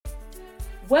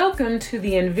Welcome to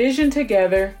the Envision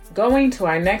Together, Going to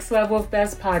Our Next Level of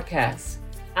Best podcast.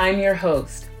 I'm your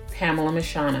host, Pamela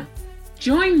Mashana.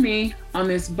 Join me on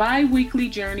this bi-weekly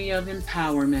journey of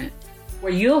empowerment,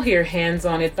 where you'll hear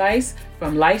hands-on advice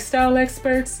from lifestyle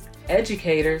experts,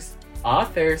 educators,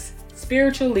 authors,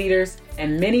 spiritual leaders,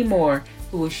 and many more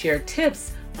who will share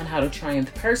tips on how to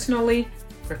triumph personally,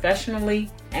 professionally,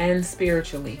 and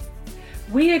spiritually.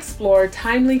 We explore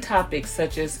timely topics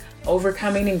such as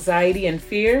overcoming anxiety and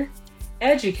fear,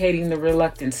 educating the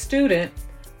reluctant student,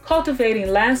 cultivating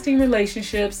lasting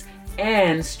relationships,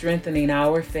 and strengthening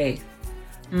our faith.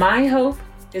 My hope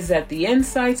is that the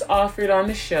insights offered on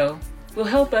the show will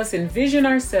help us envision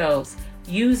ourselves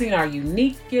using our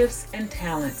unique gifts and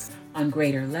talents on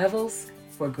greater levels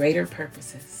for greater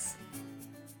purposes.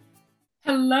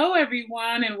 Hello,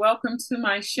 everyone, and welcome to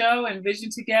my show,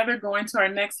 Envision Together, Going to Our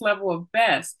Next Level of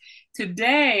Best.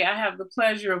 Today, I have the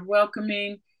pleasure of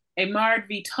welcoming Amard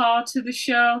Vital to the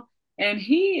show, and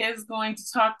he is going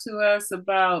to talk to us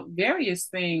about various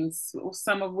things,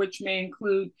 some of which may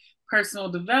include personal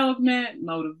development,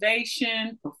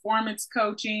 motivation, performance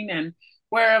coaching, and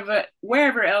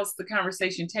wherever else the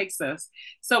conversation takes us.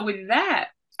 So with that,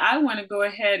 I want to go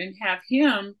ahead and have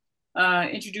him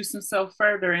introduce himself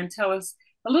further and tell us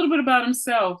a little bit about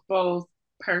himself, both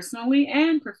personally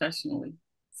and professionally.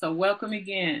 So welcome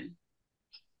again.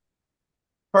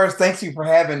 First, thank you for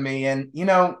having me. And,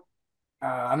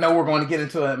 I know we're going to get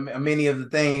into many of the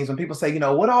things when people say,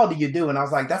 what all do you do? And I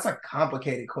was like, that's a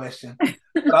complicated question.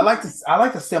 But I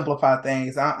like to simplify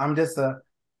things. I'm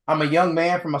a young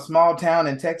man from a small town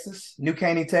in Texas, New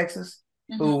Caney, Texas,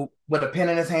 who with a pen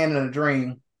in his hand and a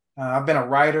dream. I've been a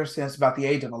writer since about the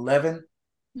age of 11.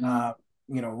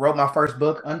 Wrote my first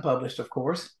book, unpublished, of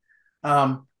course.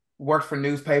 Worked for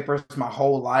newspapers my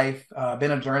whole life.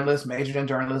 Been a journalist, majored in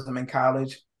journalism in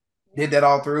college. Did that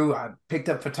all through. I picked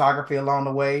up photography along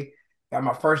the way. Got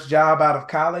my first job out of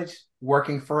college,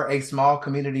 working for a small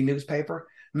community newspaper,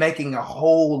 making a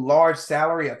whole large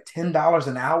salary of $10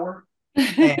 an hour.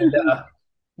 And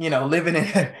living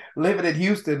in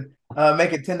Houston,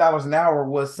 making $10 an hour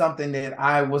was something that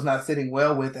I was not sitting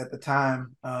well with at the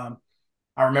time.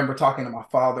 I remember talking to my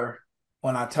father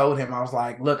when I told him, I was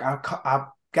like, look, I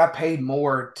got paid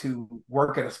more to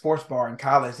work at a sports bar in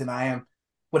college than I am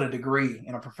with a degree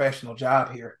in a professional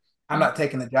job here. I'm not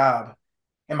taking the job.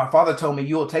 And my father told me,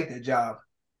 you will take the job.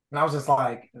 And I was just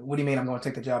like, what do you mean I'm going to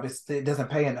take the job? It doesn't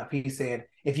pay enough. He said,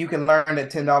 if you can learn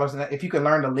if you can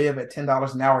learn to live at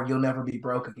 $10 an hour, you'll never be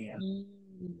broke again.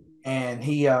 And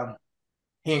he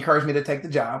encouraged me to take the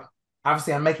job.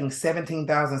 Obviously, I'm making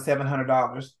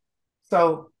 $17,700.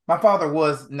 So my father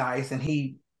was nice, and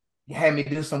he had me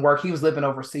do some work. He was living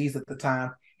overseas at the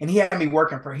time, and he had me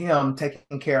working for him,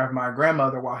 taking care of my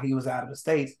grandmother while he was out of the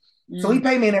States. So he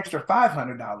paid me an extra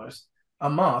 $500 a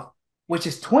month, which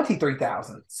is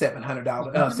 $23,700,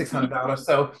 $600.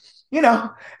 So,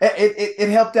 it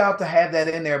helped out to have that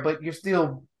in there, but you're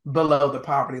still below the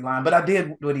poverty line. But I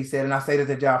did what he said, and I stayed at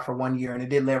the job for 1 year, and it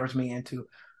did leverage me into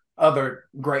other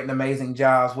great and amazing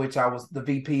jobs, which I was the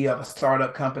VP of a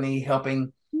startup company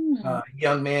helping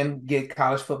young men get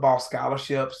college football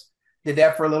scholarships. Did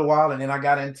that for a little while, and then I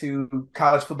got into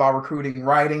college football recruiting,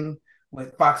 writing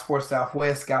with Fox Sports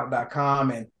Southwest, Scout.com,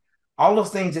 and all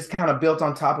those things just kind of built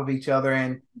on top of each other.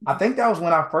 And I think that was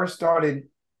when I first started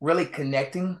really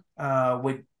connecting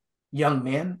with young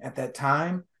men at that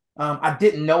time. I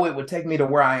didn't know it would take me to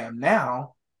where I am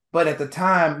now, but at the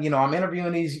time, I'm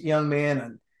interviewing these young men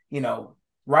and,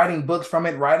 writing books from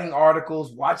it, writing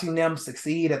articles, watching them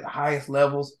succeed at the highest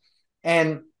levels.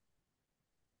 And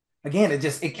again,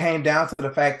 it came down to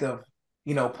the fact of,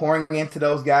 pouring into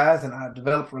those guys, and I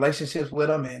developed relationships with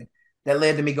them. And that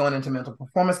led to me going into mental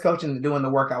performance coaching and doing the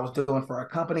work I was doing for a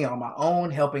company on my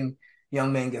own, helping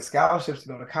young men get scholarships to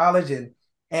go to college. And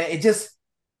I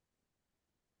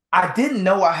didn't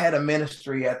know I had a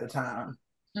ministry at the time,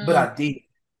 but I did.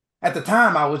 At the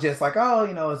time, I was just like,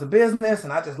 it's a business,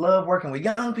 and I just love working with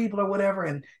young people or whatever.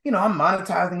 And, I'm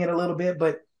monetizing it a little bit,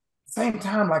 but at the same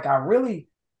time, like it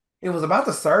was about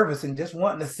the service and just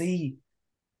wanting to see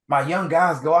my young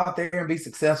guys go out there and be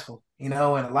successful, and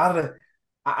a lot of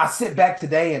I sit back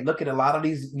today and look at a lot of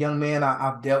these young men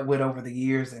I've dealt with over the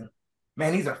years, and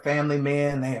man, these are family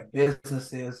men. They have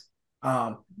businesses.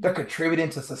 They're contributing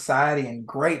to society in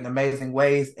great and amazing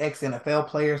ways. Ex-NFL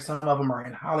players, some of them are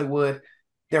in Hollywood.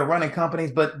 They're running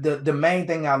companies, but the main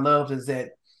thing I love is that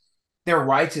they're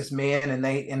righteous men, and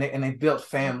they built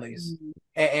families,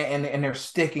 and they're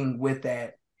sticking with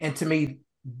that. And to me,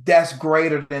 that's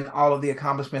greater than all of the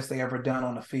accomplishments they ever done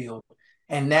on the field.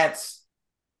 And that's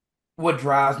what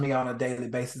drives me on a daily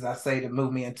basis, I say, to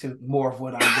move me into more of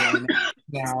what I'm doing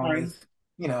now Sorry. is,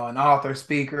 an author,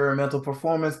 speaker, mental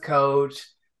performance coach,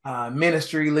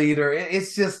 ministry leader.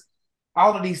 It's just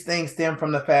all of these things stem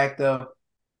from the fact of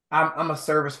I'm a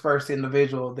service first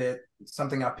individual, that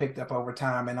something I picked up over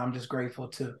time, and I'm just grateful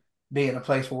to be in a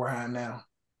place where I am now.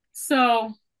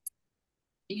 So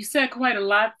you said quite a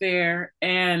lot there,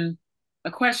 and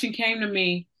a question came to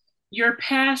me. Your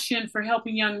passion for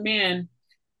helping young men,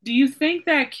 do you think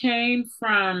that came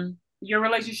from your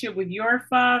relationship with your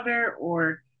father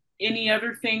or any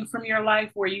other thing from your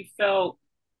life where you felt,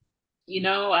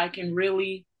 I can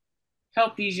really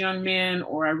help these young men,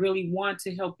 or I really want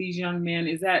to help these young men?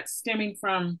 Is that stemming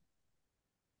from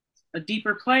a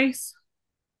deeper place?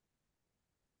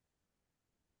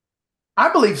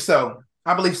 I believe so.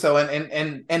 I believe so.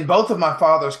 And both of my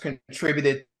fathers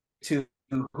contributed to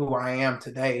who I am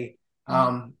today.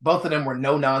 Mhm. Both of them were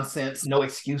no nonsense, no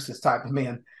excuses type of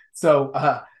men. So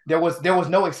there was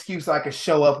no excuse I could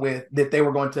show up with that they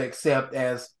were going to accept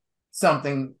as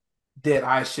something that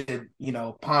I should,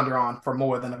 ponder on for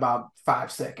more than about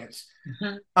 5 seconds.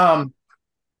 Mhm. Um,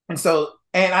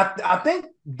 and I think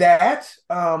that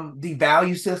the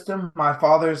value system my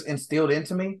father's instilled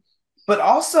into me, but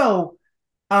also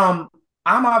um,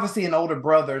 I'm obviously an older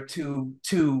brother to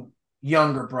two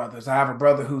younger brothers. I have a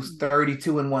brother who's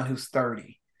 32 and one who's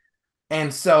 30.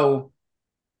 And so,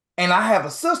 and I have a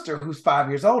sister who's 5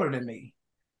 years older than me.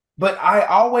 But I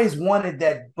always wanted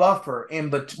that buffer in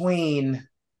between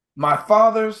my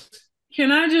father's.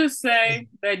 Can I just say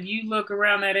that you look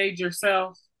around that age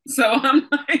yourself? So I'm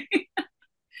like,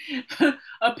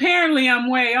 apparently I'm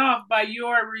way off by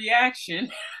your reaction.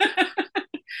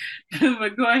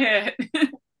 But go ahead.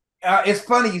 It's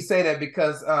funny you say that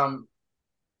because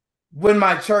when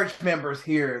my church members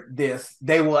hear this,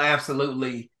 they will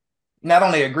absolutely not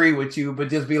only agree with you, but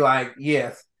just be like,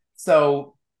 yes.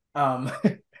 So um,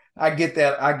 I get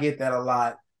that. I get that a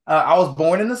lot. I was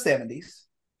born in the 70s,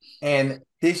 and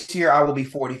this year I will be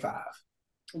 45.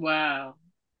 Wow.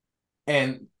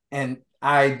 And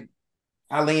I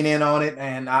lean in on it,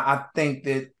 and I think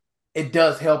that it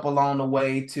does help along the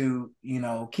way to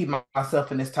keep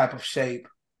myself in this type of shape,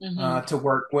 Mm-hmm.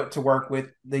 to work with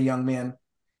the young men.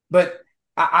 But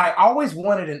I always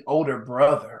wanted an older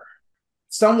brother,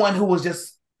 someone who was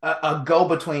just a go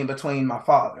between my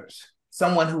fathers,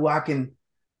 someone who I can,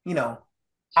 you know,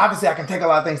 obviously I can take a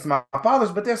lot of things to my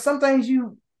fathers, but there's some things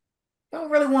you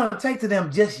don't really want to take to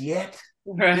them just yet.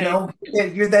 Right.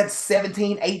 You're that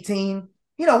 17, 18.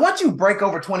 Once you break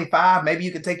over 25, maybe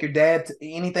you could take your dad to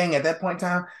anything at that point in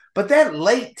time. But that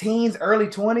late teens, early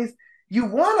 20s, you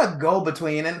want to go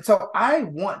between. And so I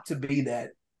want to be that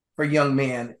for young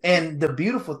men. And the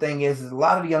beautiful thing is a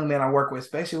lot of the young men I work with,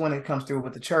 especially when it comes through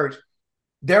with the church,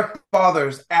 their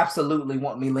fathers absolutely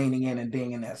want me leaning in and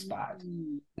being in that spot.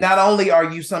 Mm. Not only are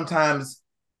you sometimes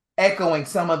echoing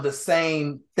some of the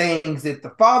same things that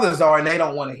the fathers are, and they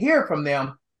don't want to hear from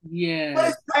them, but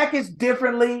Yes. it's packaged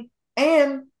differently.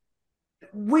 And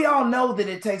we all know that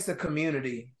it takes a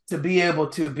community to be able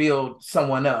to build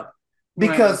someone up. Right.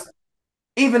 Because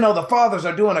even though the fathers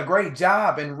are doing a great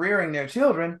job in rearing their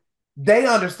children, they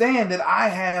understand that I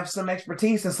have some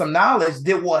expertise and some knowledge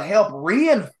that will help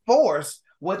reinforce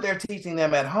what they're teaching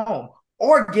them at home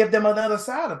or give them another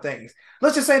side of things.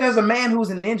 Let's just say there's a man who's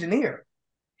an engineer.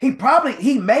 He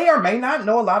may or may not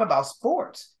know a lot about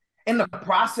sports in the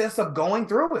process of going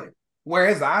through it,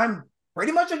 whereas I'm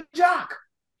pretty much a jock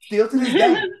still to this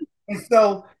day. And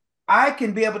so I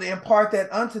can be able to impart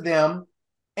that unto them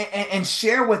and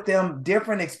share with them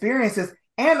different experiences.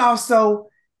 And also,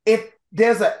 if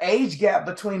there's an age gap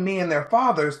between me and their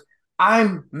fathers,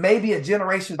 I'm maybe a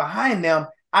generation behind them.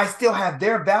 I still have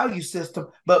their value system,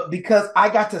 but because I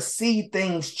got to see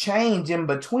things change in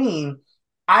between,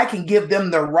 I can give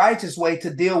them the righteous way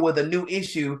to deal with a new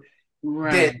issue that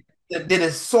Right. that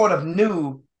is sort of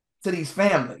new to these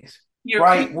families, You're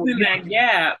right? closing that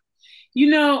gap. You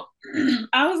know,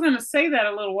 I was going to say that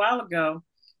a little while ago.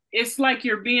 It's like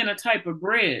you're being a type of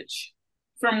bridge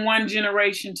from one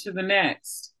generation to the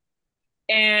next.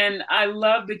 And I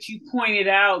love that you pointed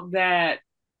out that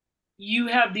you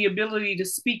have the ability to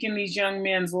speak in these young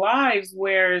men's lives,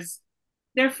 whereas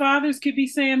their fathers could be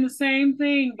saying the same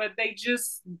thing, but they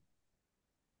just,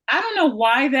 I don't know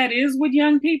why that is with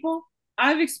young people.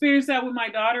 I've experienced that with my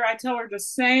daughter. I tell her the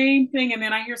same thing, and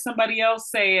then I hear somebody else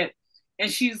say it,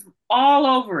 and she's all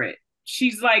over it.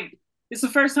 She's like, it's the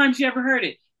first time she ever heard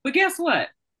it. But guess what?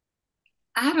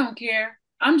 I don't care.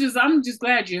 I'm just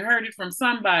glad you heard it from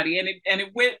somebody, and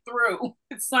it went through.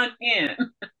 It sunk in.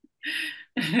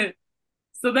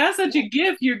 So that's such a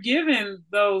gift you're giving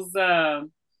those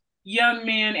young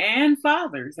men and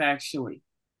fathers, actually.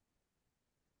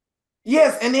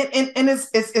 Yes, and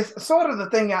it's sort of the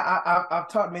thing I've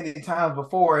taught many times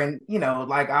before, and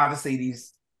like obviously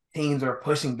these teams are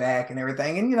pushing back and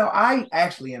everything, and I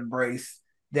actually embrace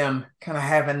them kind of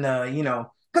having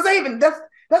because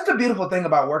that's the beautiful thing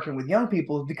about working with young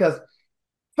people, because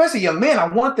especially young men, I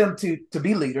want them to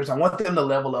be leaders, I want them to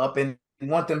level up and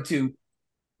want them to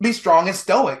be strong and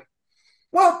stoic.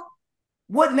 Well,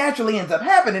 what naturally ends up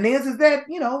happening is that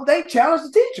they challenge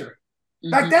the teacher.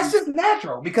 Like that's Mm-hmm. just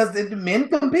natural because the men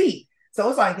compete. So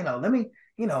it's like, let me,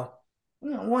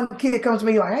 one kid comes to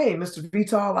me like, "Hey, Mr.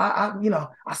 Vital,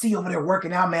 I see you over there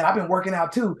working out, man. I've been working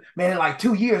out too, man. In like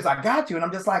 2 years, I got you." And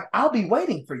I'm just like, "I'll be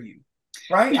waiting for you,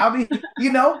 right? I'll be,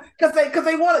 because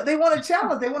they want to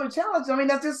challenge. They want to challenge. I mean,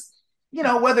 that's just,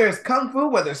 whether it's kung fu,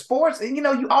 whether it's sports, and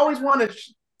you always want to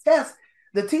test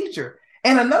the teacher.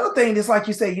 And another thing is like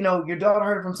you say, your daughter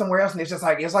heard it from somewhere else, and it's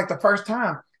like the first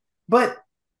time, but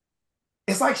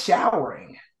it's like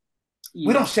showering. We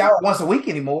Yeah. don't shower once a week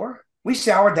anymore. We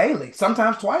shower daily,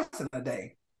 sometimes twice in a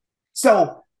day.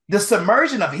 So the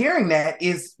submersion of hearing that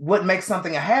is what makes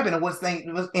something a habit, and was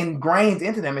ingrained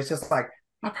into them. It's just like,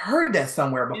 I've heard that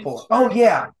somewhere It's before. Oh true.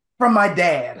 yeah, from my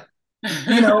dad.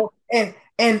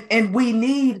 And we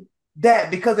need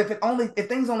that, because if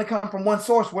things only come from one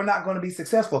source, we're not going to be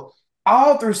successful.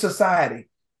 All through society,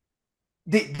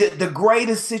 the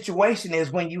greatest situation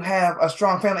is when you have a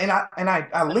strong family, and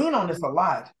I lean on this a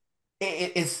lot.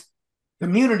 It's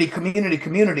community, community,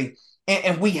 community,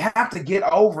 and we have to get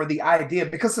over the idea,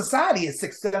 because society has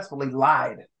successfully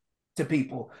lied to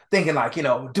people, thinking like,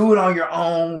 do it on your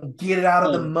own, get it out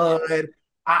of the Oh, mud.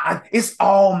 It's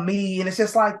all me, and it's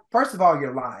just like, first of all,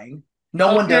 you're lying.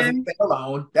 No one does okay. anything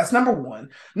alone. That's number one.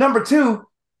 Number two,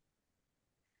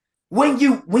 when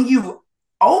you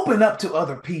open up to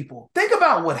other people, think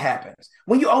about what happens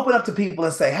when you open up to people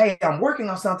and say, "Hey, I'm working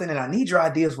on something and I need your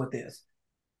ideas with this."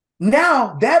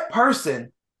 Now that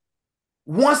person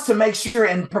wants to make sure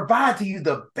and provide to you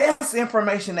the best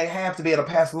information they have to be able to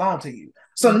pass along to you.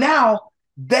 So now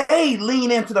they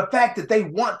lean into the fact that they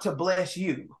want to bless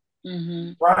you,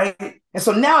 Mm-hmm. right? And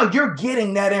so now you're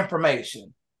getting that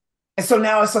information. And so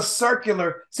now it's a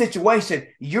circular situation.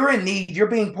 You're in need, you're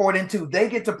being poured into, they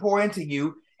get to pour into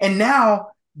you. And now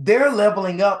they're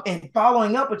leveling up and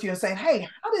following up with you and saying, "Hey,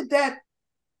 how did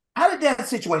that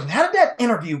situation, how did that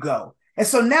interview go?" And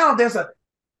so now there's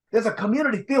a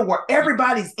community feel where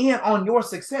everybody's in on your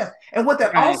success. And what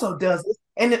that Right. also does is,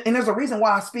 and there's a reason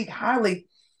why I speak highly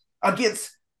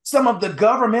against some of the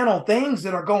governmental things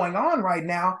that are going on right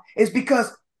now, is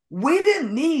because we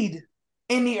didn't need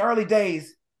in the early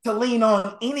days to lean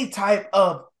on any type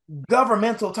of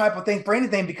governmental type of thing for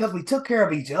anything, because we took care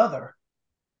of each other,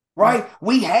 right?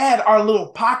 We had our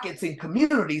little pockets and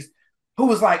communities who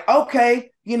was like,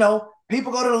 okay,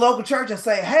 people go to the local church and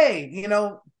say, "Hey,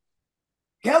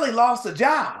 Kelly lost a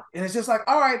job." And it's just like,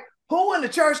 all right, who in the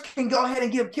church can go ahead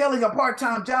and give Kelly a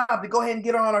part-time job to go ahead and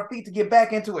get her on her feet to get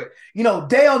back into it?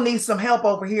 Dale needs some help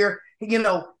over here.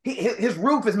 His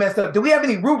roof is messed up. Do we have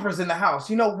any roofers in the house?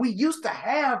 We used to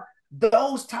have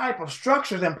those type of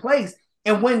structures in place.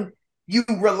 And when you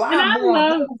And rely I more on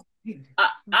love those,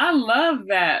 I love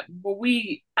that, but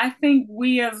I think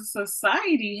we as a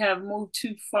society have moved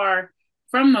too far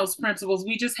from those principles.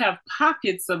 We just have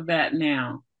pockets of that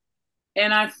now.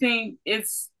 And I think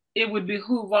it would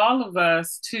behoove all of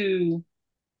us to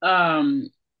um,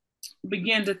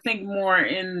 begin to think more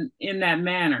in that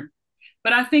manner.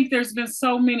 But I think there's been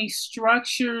so many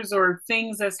structures or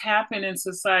things that's happened in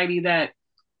society that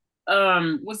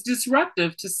was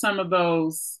disruptive to some of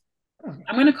those.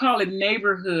 I'm going to call it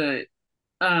neighborhood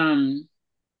um,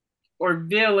 or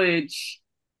village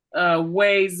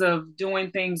ways of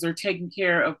doing things or taking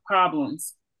care of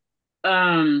problems.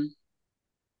 Um,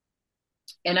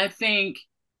 and I think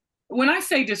when I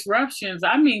say disruptions,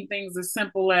 I mean things as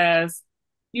simple as,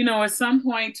 at some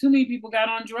point, too many people got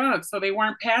on drugs, so they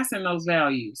weren't passing those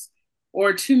values,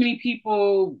 or too many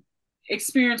people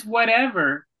experienced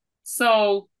whatever.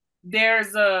 So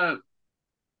there's I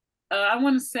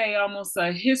want to say almost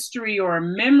a history or a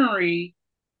memory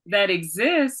that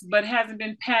exists, but hasn't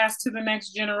been passed to the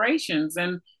next generations.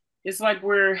 And it's like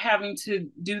we're having to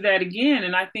do that again.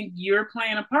 And I think you're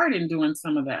playing a part in doing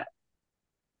some of that.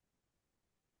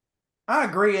 I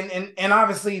agree. And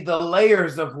obviously the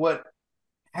layers of what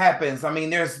happens. I mean,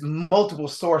 there's multiple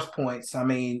source points. I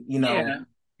mean, Yeah.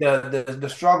 the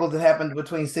struggle that happened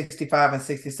between 65 and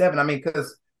 67. I mean,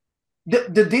 because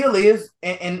the deal is,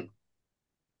 and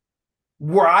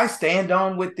where I stand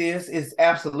on with this is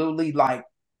absolutely like,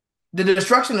 the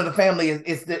destruction of the family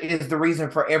is the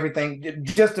reason for everything.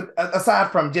 Just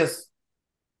aside from just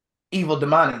evil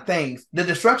demonic things, the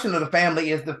destruction of the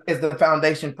family is the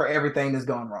foundation for everything that's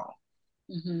going wrong.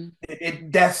 Mm-hmm.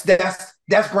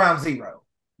 That's ground zero.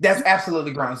 That's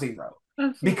absolutely ground zero.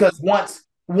 Absolutely. Because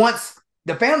once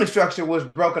the family structure was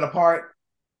broken apart,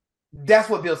 that's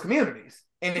what builds communities.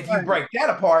 And if you break that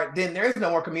apart, then there is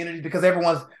no more community because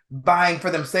everyone's buying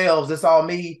for themselves. It's all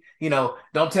me.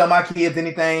 Don't tell my kids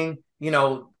anything.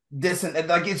 This and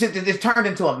like it's turned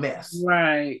into a mess.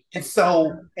 Right. And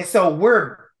so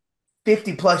we're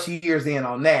 50 plus years in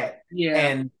on that. Yeah.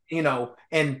 And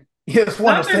it's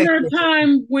one of those things. There's a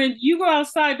time when you go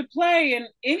outside to play and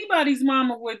anybody's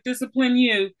mama would discipline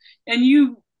you and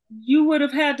you would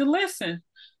have had to listen.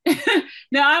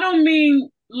 Now I don't mean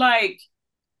like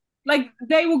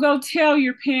they will go tell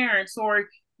your parents, or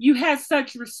you had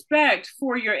such respect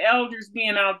for your elders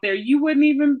being out there, you wouldn't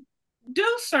even do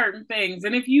certain things.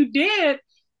 And if you did,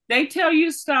 they tell you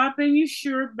to stop and you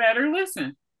sure better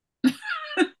listen.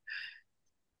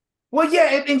 Well,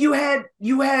 yeah, and you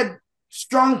had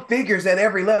strong figures at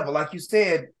every level. Like you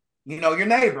said, your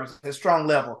neighbors at strong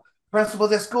level.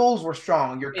 Principals at schools were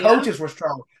strong. Your coaches were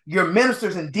strong. Your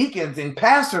ministers and deacons and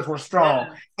pastors were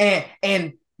strong. Yeah.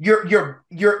 And your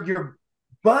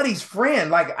buddy's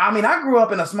friend. Like, I mean, I grew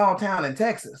up in a small town in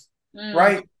Texas,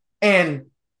 right? And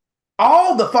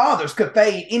all the fathers could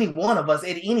fade any one of us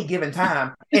at any given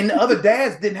time. And the other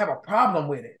dads didn't have a problem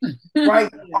with it,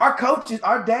 right?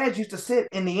 Our dads used to sit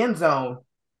in the end zone,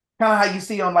 kind of how you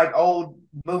see on like old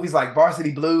movies like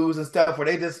Varsity Blues and stuff, where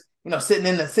they just, sitting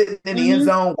in the end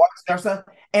zone, watching our son.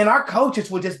 And our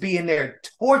coaches would just be in there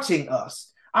torching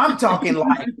us. I'm talking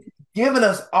like giving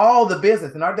us all the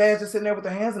business. And our dads just sitting there with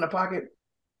their hands in the pocket,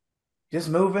 just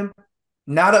moving,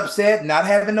 not upset, not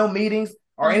having no meetings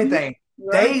or anything.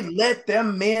 Right. They let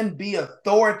them men be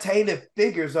authoritative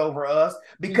figures over us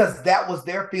because that was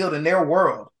their field and their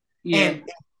world. Yeah. And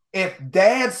if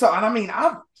dad saw, and I mean,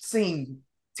 I've seen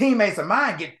teammates of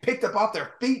mine get picked up off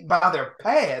their feet by their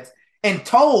pads and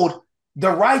told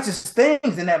the righteous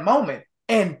things in that moment.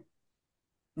 And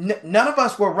none of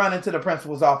us were running to the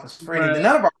principal's office for anything.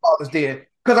 None of our fathers did.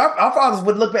 Because our fathers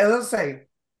would look back and say,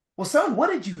 well, son, what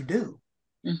did you do?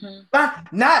 Mm-hmm.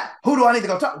 Not who do I need to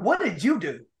go talk? What did you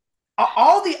do?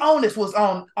 All the onus was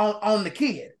on the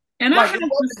kid. And I have to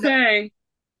say,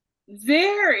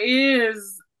 there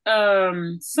is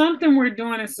something we're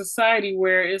doing in society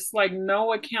where it's like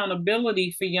no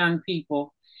accountability for young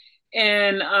people.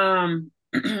 And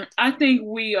I think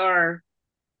we are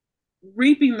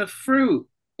reaping the fruit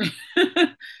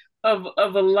of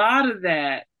a lot of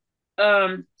that,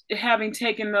 having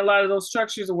taken a lot of those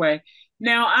structures away.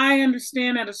 Now, I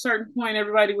understand at a certain point,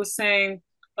 everybody was saying,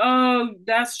 oh,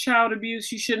 that's child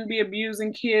abuse. You shouldn't be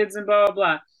abusing kids and blah, blah,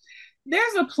 blah.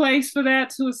 There's a place for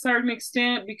that to a certain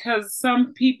extent because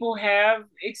some people have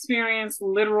experienced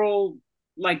literal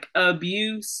like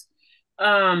abuse.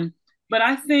 But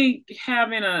I think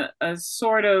having a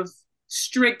sort of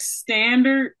strict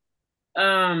standard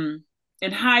and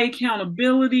high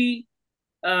accountability,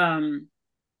 I'm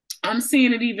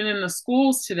seeing it even in the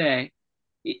schools today.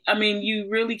 I mean, you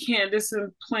really can't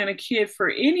discipline a kid for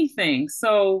anything.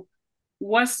 So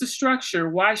what's the structure?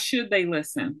 Why should they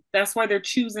listen? That's why they're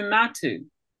choosing not to.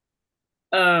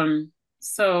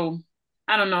 So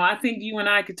I don't know. I think you and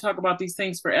I could talk about these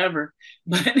things forever,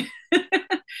 but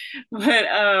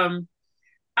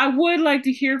I would like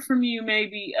to hear from you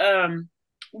maybe.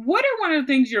 What are one of the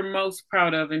things you're most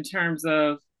proud of in terms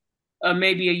of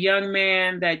maybe a young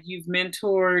man that you've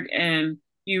mentored and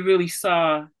you really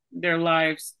saw their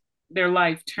life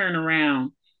turn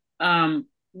around?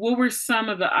 What were some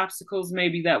of the obstacles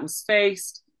maybe that was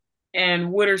faced,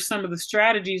 and what are some of the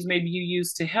strategies maybe you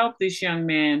used to help this young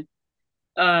man,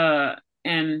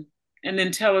 and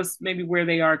then tell us maybe where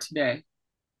they are today?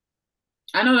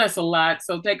 I know that's a lot,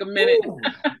 so take a minute. Ooh,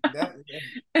 that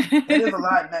is a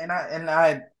lot,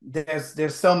 and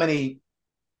there's so many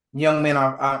young men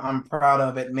I'm proud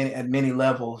of at many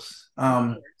levels.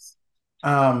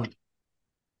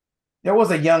 There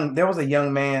was a young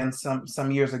man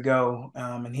some years ago,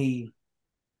 and he's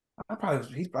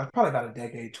probably about a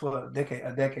decade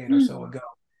or so ago,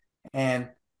 and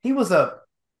he was a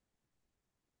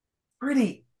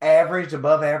pretty average,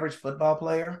 above average football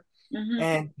player,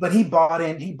 but he bought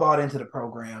into the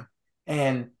program,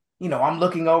 and I'm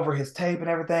looking over his tape and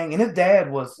everything, and his dad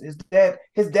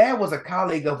was a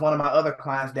colleague of one of my other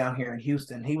clients down here in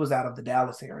Houston. He was out of the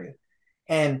Dallas area,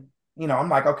 and I'm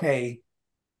like, okay,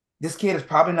 this kid is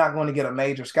probably not going to get a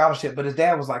major scholarship, but his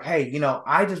dad was like, hey,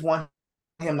 I just want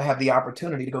him to have the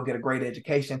opportunity to go get a great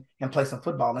education and play some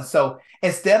football. And so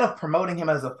instead of promoting him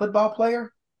as a football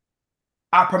player,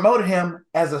 I promoted him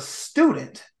as a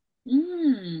student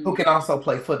who can also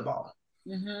play football.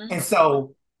 Mm-hmm. And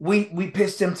so we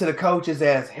pitched him to the coaches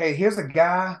as, hey, here's a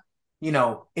guy,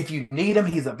 if you need him,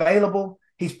 he's available.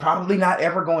 He's probably not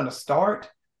ever going to start,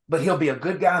 but he'll be a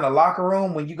good guy in the locker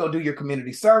room. When you go do your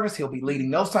community service, he'll be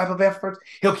leading those type of efforts.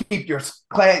 He'll keep your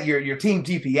team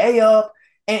GPA up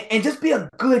and just be a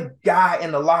good guy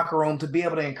in the locker room to be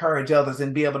able to encourage others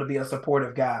and be able to be a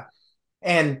supportive guy.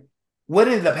 And what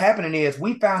ended up happening is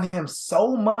we found him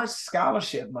so much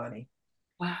scholarship money.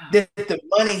 Wow. That the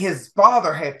money his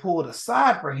father had pulled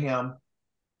aside for him,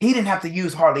 he didn't have to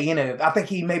use hardly any of it. I think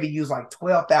he maybe used like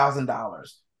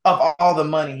 $12,000 of all the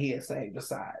money he had saved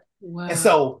aside. Wow. And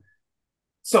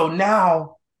so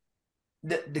now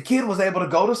the kid was able to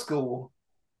go to school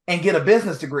and get a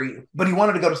business degree, but he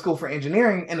wanted to go to school for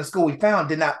engineering, and the school we found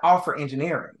did not offer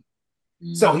engineering.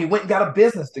 Mm-hmm. So he went and got a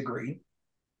business degree.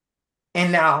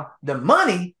 And now the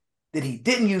money that he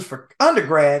didn't use for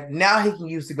undergrad, now he can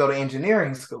use to go to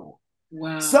engineering school.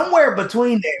 Wow. Somewhere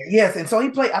between there. Yes. And so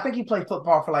I think he played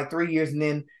football for like 3 years and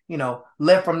then,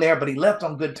 left from there, but he left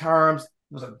on good terms.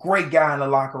 He was a great guy in the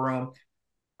locker room.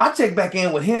 I checked back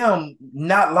in with him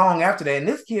not long after that. And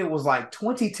this kid was like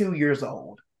 22 years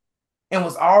old and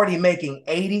was already making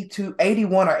 $81,000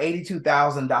 or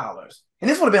 $82,000. And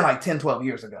this would have been like 10, 12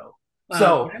 years ago. Wow.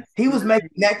 So he was making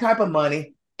that type of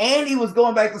money. And he was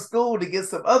going back to school to get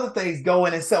some other things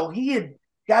going. And so he had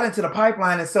got into the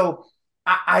pipeline. And so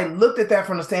I looked at that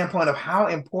from the standpoint of how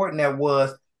important that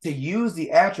was to use the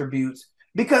attributes.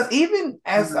 Because even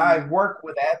as I worked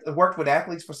with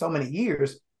athletes for so many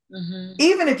years,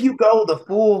 even if you go the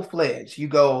full-fledged, you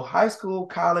go high school,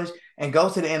 college, and go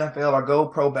to the NFL or go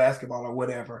pro basketball or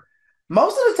whatever,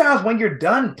 most of the times when you're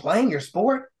done playing your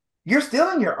sport, you're still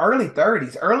in your early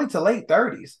 30s, early to late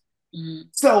 30s.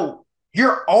 So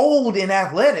you're old in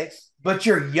athletics, but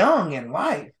you're young in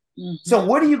life. So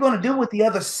what are you going to do with the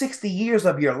other 60 years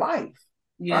of your life?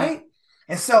 Yeah. Right?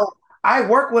 And so I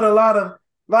work with a lot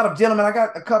of gentlemen. I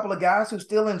got a couple of guys who's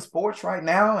still in sports right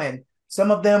now, and some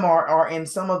of them are in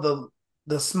some of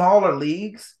the smaller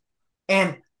leagues.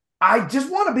 And I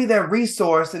just want to be that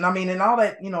resource. And I mean, and all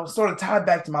that, sort of tied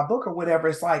back to my book or whatever,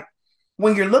 it's like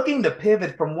when you're looking to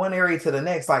pivot from one area to the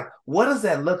next, like, what does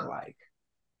that look like?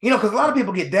 Because a lot of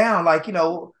people get down, like,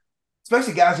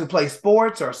 especially guys who play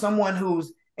sports or someone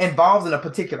who's involved in a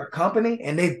particular company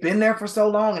and they've been there for so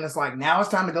long. And it's like, now it's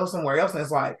time to go somewhere else. And it's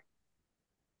like,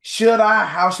 should I?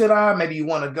 How should I? Maybe you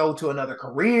want to go to another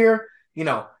career.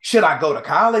 Should I go to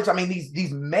college? I mean,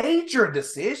 these major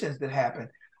decisions that happen.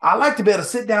 I like to be able to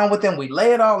sit down with them. We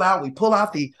lay it all out. We pull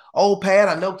out the old pad.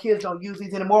 I know kids don't use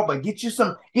these anymore, but get you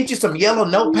some yellow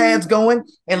notepads going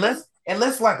and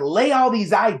let's like lay all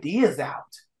these ideas out.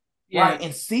 Yeah. Right,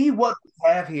 and see what we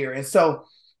have here. And so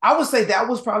I would say that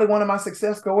was probably one of my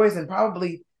success stories. And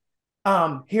probably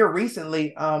here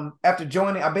recently, after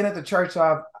joining, I've been at the church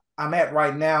I'm at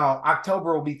right now.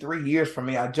 October will be 3 years for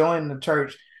me. I joined the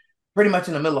church pretty much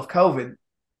in the middle of COVID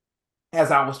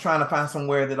as I was trying to find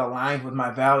somewhere that aligned with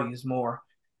my values more.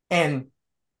 And,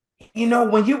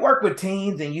 when you work with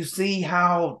teens and you see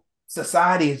how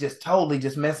society is just totally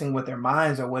just messing with their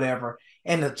minds or whatever,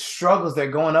 and the struggles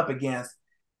they're going up against,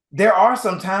 there are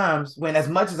some times when, as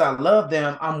much as I love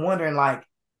them, I'm wondering, like,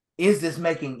 is this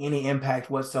making any impact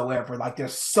whatsoever? Like,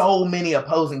 there's so many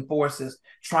opposing forces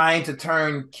trying to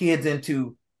turn kids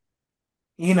into,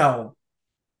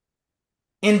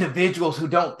 individuals who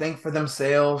don't think for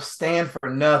themselves, stand for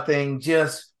nothing,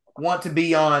 just want to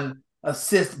be on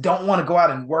assist, don't want to go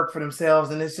out and work for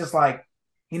themselves. And it's just like,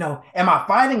 am I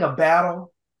fighting a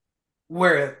battle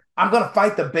where I'm going to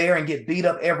fight the bear and get beat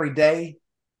up every day?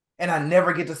 And I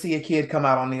never get to see a kid come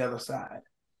out on the other side.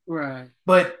 Right.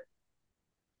 But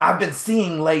I've been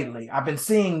seeing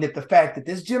that the fact that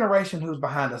this generation who's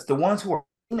behind us, the ones who are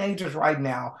teenagers right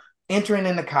now, entering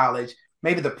into college,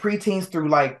 maybe the preteens through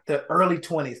like the early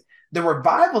 20s, the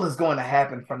revival is going to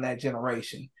happen from that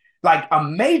generation. Like a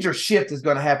major shift is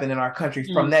going to happen in our country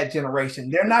from that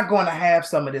generation. They're not going to have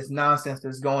some of this nonsense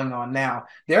that's going on now.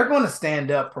 They're going to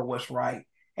stand up for what's right.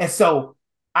 And so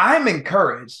I'm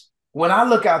encouraged when I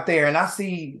look out there and I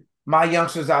see my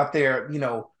youngsters out there,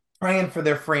 praying for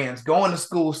their friends, going to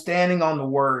school, standing on the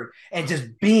word, and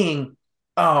just being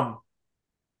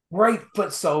great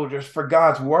foot soldiers for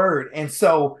God's word. And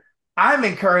so I'm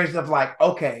encouraged of like,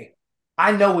 okay,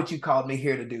 I know what you called me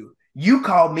here to do. You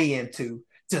called me to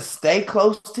stay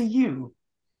close to you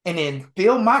and then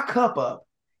fill my cup up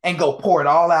and go pour it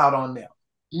all out on them.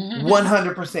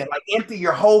 100%, like empty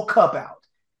your whole cup out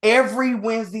Every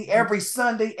Wednesday, every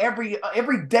Sunday,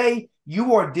 every day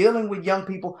you are dealing with young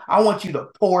people, I want you to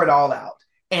pour it all out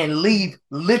and leave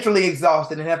literally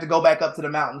exhausted and have to go back up to the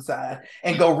mountainside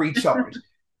and go recharge.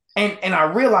 And I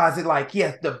realized it like,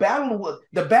 yes, the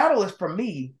battle is for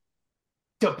me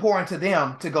to pour into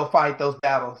them to go fight those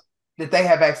battles that they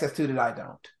have access to that I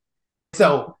don't.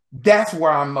 So that's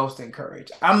where I'm most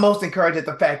encouraged. I'm most encouraged at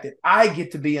the fact that I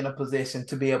get to be in a position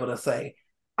to be able to say,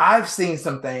 I've seen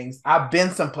some things, I've been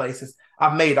some places,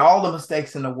 I've made all the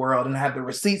mistakes in the world, and I have the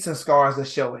receipts and scars that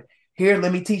show it. Here,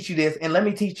 let me teach you this, and let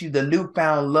me teach you the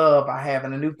newfound love I have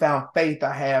and the newfound faith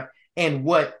I have, and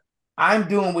what I'm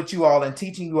doing with you all and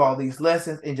teaching you all these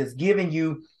lessons and just giving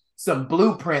you some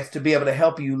blueprints to be able to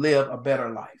help you live a better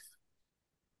life.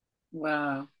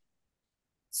 Wow.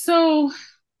 So,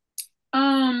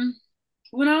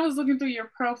 when I was looking through your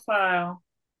profile,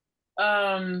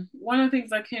 one of the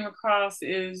things I came across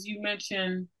is you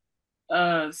mentioned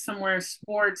somewhere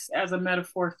sports as a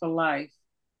metaphor for life.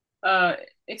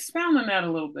 Expound on that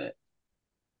a little bit.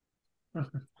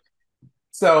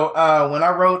 So when I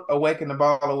wrote Awaken the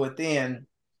Baller Within,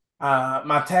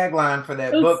 my tagline for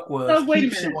that book was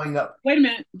keep showing up. Wait a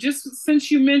minute. Just since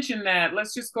you mentioned that,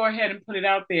 let's just go ahead and put it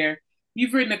out there.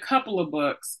 You've written a couple of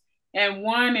books, and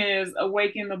one is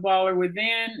Awaken the Baller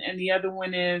Within, and the other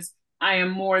one is I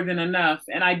Am More Than Enough.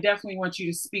 And I definitely want you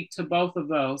to speak to both of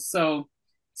those. So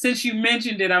since you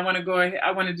mentioned it, I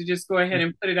wanted to just go ahead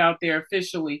and put it out there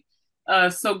officially.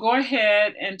 So go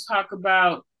ahead and talk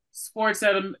about sports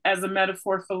as a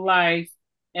metaphor for life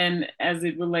and as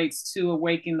it relates to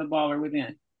Awaken the Baller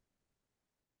Within.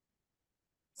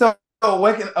 So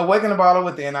Awaken the Baller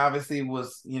Within obviously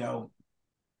was,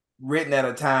 written at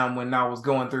a time when I was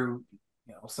going through,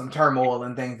 some turmoil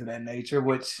and things of that nature,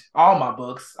 which all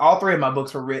three of my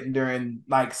books were written during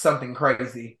like something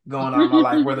crazy going on in my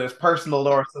life, whether it's personal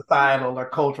or societal or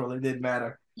cultural, it didn't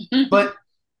matter. But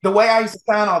the way I used to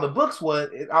sign all the books was,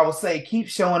 I would say, keep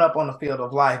showing up on the field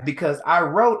of life, because I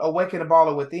wrote Awaken the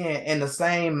Baller Within in the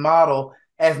same model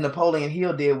as Napoleon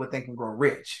Hill did with Think and Grow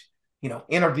Rich,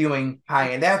 interviewing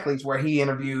high-end athletes, where he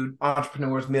interviewed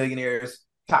entrepreneurs, millionaires,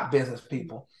 top business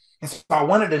people. And so I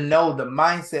wanted to know the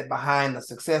mindset behind the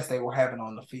success they were having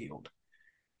on the field,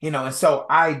 and so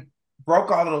I broke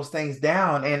all of those things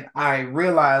down, and I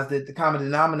realized that the common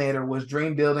denominator was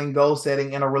dream building, goal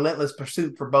setting, and a relentless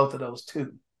pursuit for both of those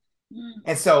two.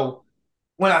 And so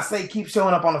when I say keep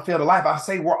showing up on the field of life, I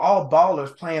say we're all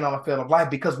ballers playing on the field of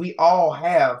life, because we all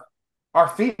have our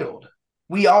field.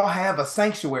 We all have a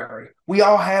sanctuary. We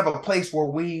all have a place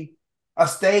a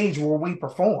stage where we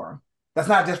perform. That's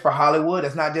not just for Hollywood.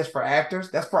 That's not just for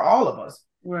actors. That's for all of us.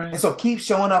 Right. And so keep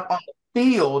showing up on the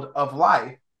field of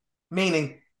life,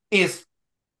 meaning is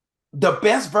the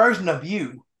best version of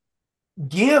you.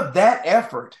 Give that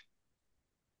effort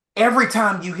every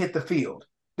time you hit the field.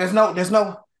 There's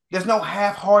no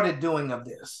half-hearted doing of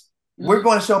this. Mm-hmm. We're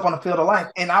going to show up on the field of life.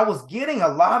 And I was getting a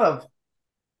lot of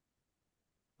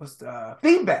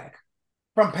feedback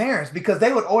from parents, because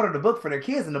they would order the book for their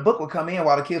kids and the book would come in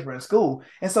while the kids were in school.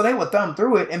 And so they would thumb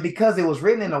through it. And because it was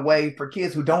written in a way for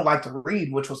kids who don't like to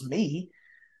read, which was me,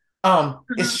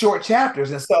 it's short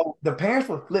chapters. And so the parents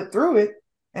would flip through it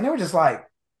and they were just like,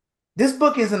 this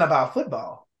book isn't about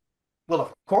football. Well,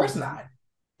 of course not.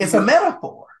 It's a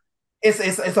metaphor.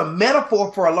 It's a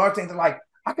metaphor for a large thing. Like,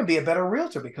 I can be a better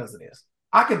realtor because of this.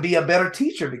 I can be a better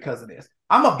teacher because of this.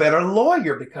 I'm a better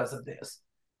lawyer because of this.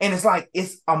 And it's like,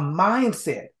 it's a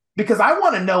mindset, because I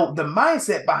want to know the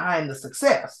mindset behind the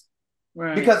success.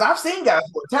 Right. Because I've seen guys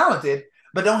who are talented,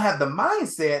 but don't have the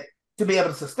mindset to be able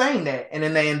to sustain that. And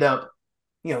then they end up,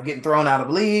 getting thrown out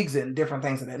of leagues and different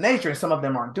things of that nature. And some of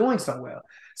them aren't doing so well.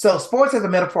 So sports as a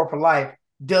metaphor for life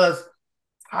does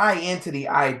tie into the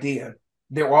idea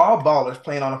that we're all ballers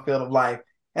playing on a field of life.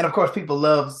 And of course, people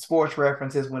love sports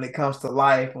references when it comes to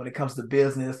life, when it comes to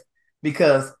business,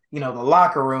 because, the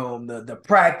locker room, the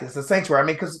practice, the sanctuary. I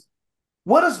mean, because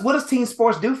what does team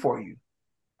sports do for you?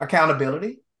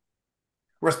 Accountability,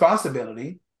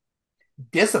 responsibility,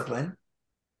 discipline,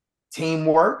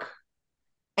 teamwork,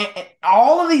 and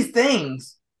all of these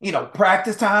things,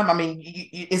 practice time. I mean,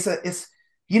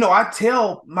 I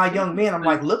tell my young men, I'm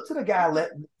like, look to the guy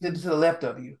to the left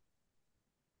of you.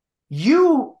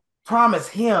 You promise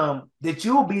him that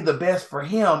you'll be the best for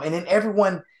him. And then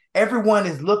everyone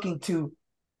is looking to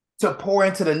pour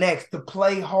into the next, to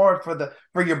play hard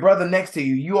for your brother next to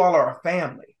you. You all are a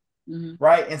family,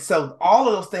 right? And so all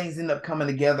of those things end up coming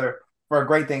together for a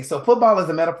great thing. So football is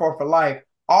a metaphor for life.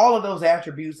 All of those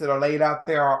attributes that are laid out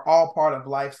there are all part of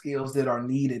life skills that are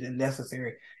needed and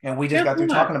necessary. And we just got through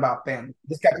talking about family.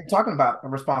 Just got through talking about a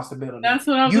responsibility. That's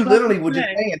what I was You literally were just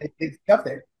saying it's up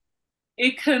there.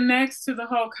 it connects to the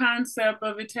whole concept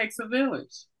of it takes a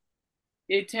village.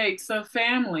 It takes a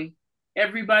family.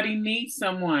 Everybody needs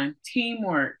someone,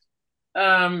 teamwork.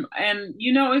 And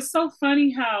it's so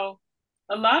funny how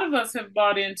a lot of us have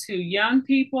bought into young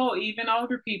people, even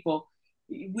older people.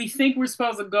 We think we're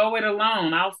supposed to go it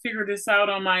alone. I'll figure this out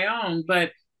on my own.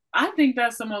 But I think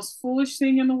that's the most foolish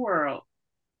thing in the world.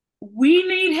 We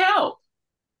need help.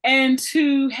 And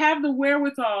to have the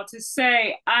wherewithal to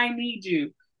say, I need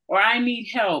you, or I need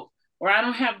help, or I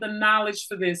don't have the knowledge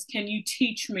for this. Can you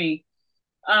teach me?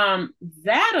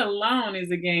 That alone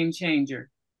is a game changer.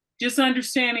 Just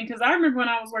understanding, because I remember when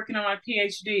I was working on my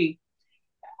PhD,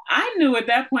 I knew at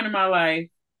that point in my life,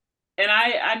 and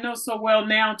I know so well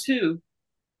now too,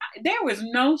 there was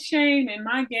no shame in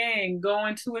my game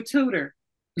going to a tutor.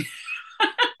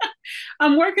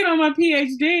 I'm working on my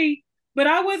PhD, but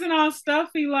I wasn't all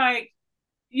stuffy like,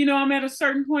 I'm at a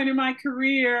certain point in my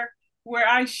career where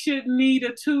I should need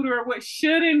a tutor. What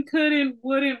shouldn't, couldn't,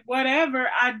 wouldn't, whatever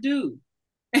I do.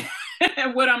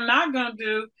 And what I'm not going to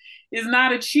do is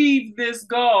not achieve this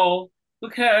goal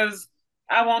because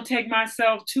I won't take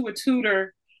myself to a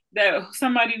tutor, that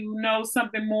somebody who knows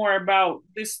something more about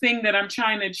this thing that I'm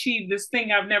trying to achieve, this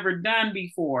thing I've never done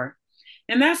before.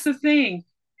 And that's the thing.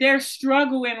 There's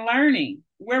struggle in learning,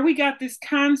 where we got this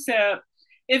concept.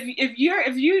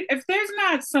 If there's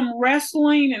not some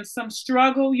wrestling and some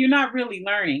struggle, you're not really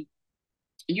learning.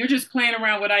 You're just playing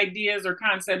around with ideas or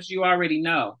concepts you already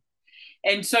know.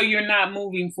 And so you're not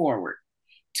moving forward.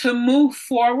 To move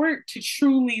forward, to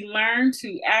truly learn,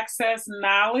 to access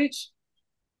knowledge,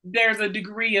 there's a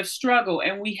degree of struggle,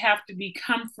 and we have to be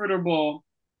comfortable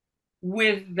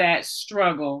with that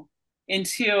struggle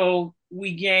until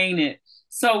we gain it.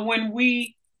 So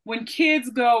when kids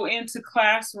go into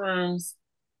classrooms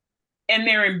and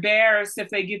they're embarrassed if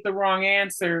they get the wrong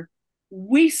answer,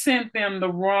 we sent them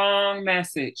the wrong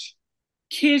message.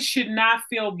 Kids should not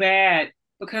feel bad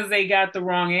because they got the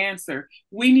wrong answer.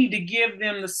 We need to give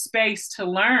them the space to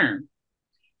learn.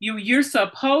 You're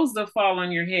supposed to fall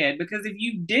on your head, because if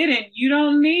you didn't, you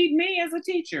don't need me as a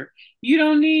teacher. You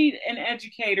don't need an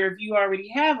educator if you already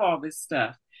have all this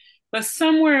stuff. But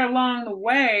somewhere along the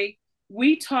way,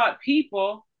 we taught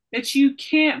people that you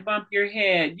can't bump your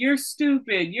head. You're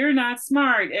stupid. You're not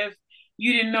smart if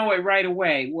you didn't know it right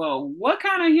away. Well, what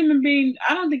kind of human being?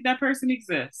 I don't think that person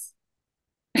exists.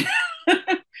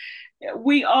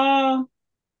 We all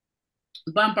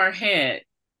bump our head.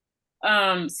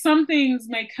 Some things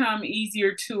may come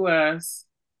easier to us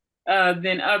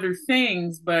than other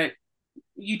things, but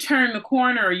you turn the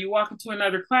corner or you walk into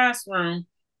another classroom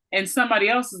and somebody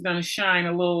else is going to shine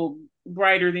a little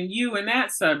brighter than you in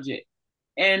that subject.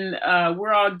 And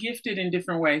we're all gifted in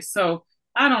different ways. So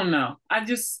I don't know. I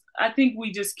think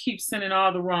we just keep sending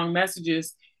all the wrong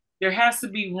messages. There has to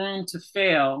be room to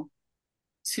fail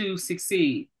to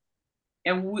succeed.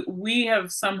 And we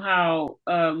have somehow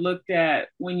looked at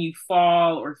when you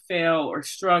fall or fail or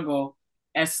struggle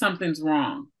as something's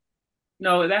wrong.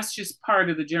 No, that's just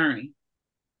part of the journey.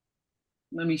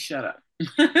 Let me shut up.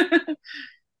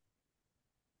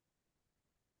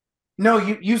 No,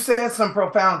 you said some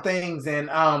profound things, and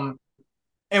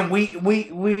we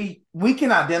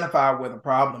can identify where the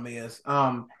problem is,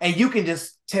 and you can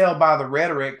just tell by the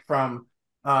rhetoric from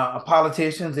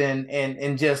politicians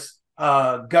and just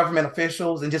government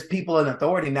officials and just people in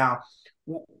authority now.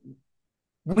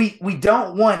 We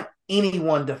don't want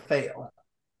anyone to fail,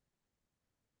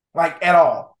 like, at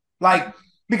all. Like,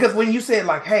 because when you said,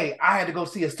 like, hey, I had to go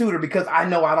see a tutor because I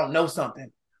know I don't know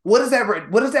something. What does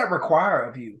that require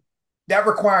of you? That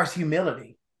requires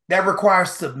humility. That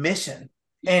requires submission.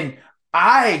 And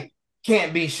I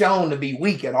can't be shown to be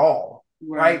weak at all.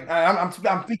 Right? I'm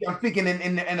speaking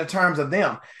in the terms of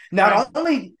them. Not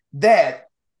only that,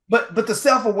 but the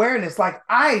self-awareness. Like,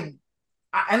 and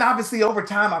obviously over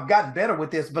time I've gotten better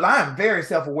with this, but I am very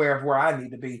self-aware of where I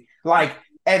need to be. Like,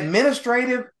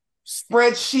 administrative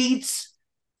spreadsheets,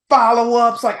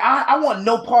 follow-ups. Like, I want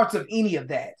no parts of any of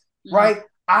that. Mm-hmm. Right?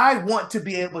 I want to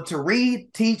be able to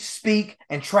read, teach, speak,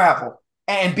 and travel,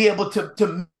 and be able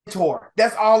to mentor.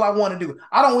 That's all I want to do.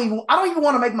 I don't even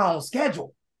want to make my own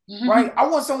schedule. Mm-hmm. Right? I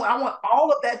want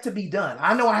all of that to be done.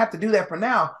 I know I have to do that for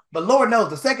now, but Lord knows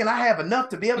the second I have enough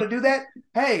to be able to do that,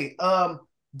 hey,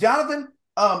 Jonathan,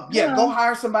 go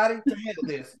hire somebody to handle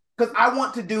this. Because I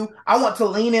want to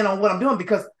lean in on what I'm doing,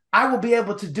 because I will be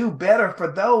able to do better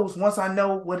for those once I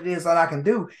know what it is that I can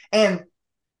do. And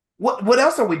what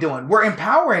else are we doing? We're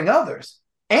empowering others,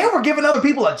 and we're giving other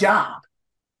people a job.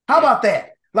 How about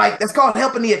that? Like, that's called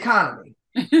helping the economy.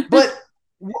 But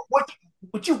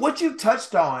what you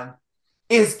touched on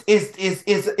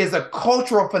is a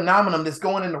cultural phenomenon that's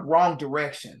going in the wrong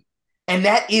direction. And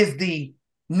that is the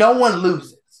no one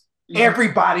loses. Mm-hmm.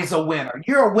 Everybody's a winner.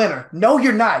 You're a winner. No,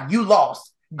 you're not. You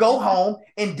lost. Go mm-hmm. home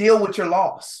and deal with your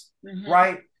loss. Mm-hmm.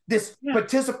 Right? This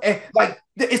participate, like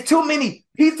it's too many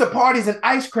pizza parties and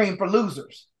ice cream for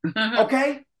losers.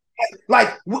 Okay?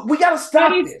 Like we got to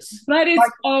stop this. But it's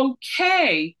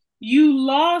okay. You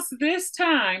lost this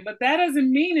time, but that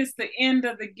doesn't mean it's the end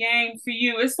of the game for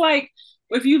you. It's like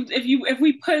if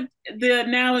we put the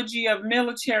analogy of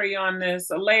military on this,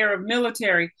 a layer of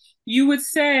military, you would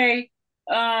say,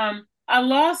 I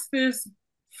lost this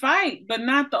fight, but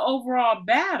not the overall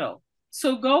battle.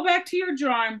 So go back to your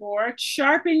drawing board,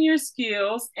 sharpen your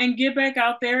skills, and get back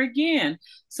out there again.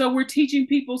 So we're teaching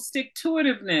people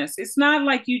stick-to-itiveness. It's not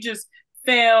like you just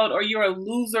failed or you're a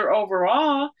loser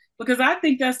overall, because I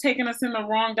think that's taking us in the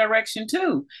wrong direction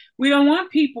too. We don't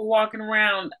want people walking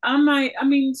around.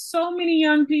 So many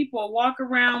young people walk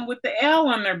around with the L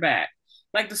on their back,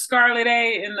 like the Scarlet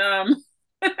A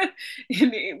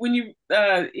when you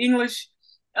English,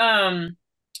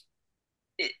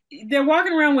 they're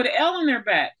walking around with an L on their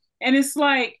back. And it's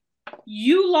like,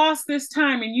 you lost this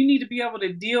time and you need to be able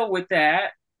to deal with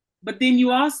that. But then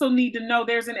you also need to know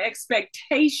there's an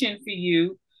expectation for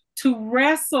you to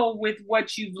wrestle with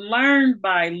what you've learned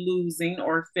by losing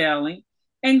or failing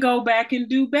and go back and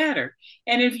do better.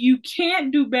 And if you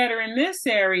can't do better in this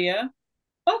area,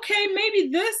 okay,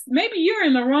 maybe you're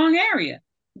in the wrong area.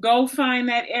 Go find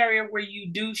that area where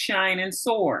you do shine and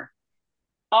soar.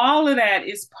 All of that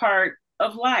is part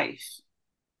of life.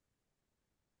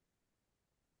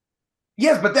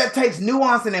 Yes, but that takes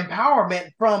nuance and empowerment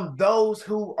from those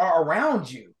who are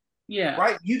around you. Yeah.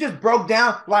 Right? You just broke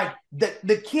down, like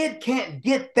the kid can't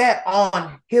get that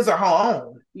on his or her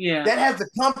own. Yeah. That has to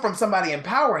come from somebody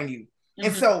empowering you. Mm-hmm.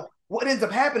 And so what ends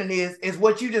up happening is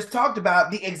what you just talked about,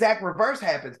 the exact reverse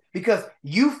happens, because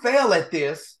you fail at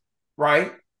this,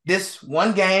 right? This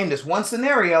one game, this one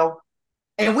scenario,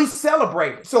 and we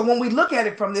celebrate it. So when we look at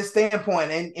it from this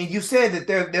standpoint, and you said that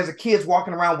there's a kids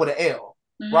walking around with an L,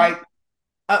 mm-hmm. right?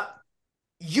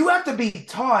 You have to be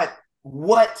taught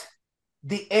what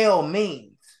the L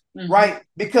means, mm-hmm. right?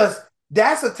 Because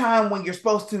that's a time when you're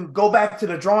supposed to go back to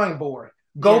the drawing board,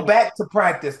 go back to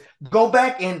practice, go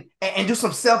back and do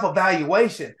some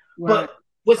self-evaluation. Right. But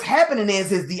what's happening is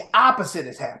the opposite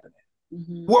is happening.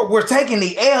 Mm-hmm. We're taking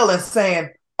the L and saying,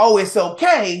 oh, it's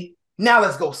okay. Now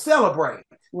let's go celebrate.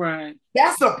 Right.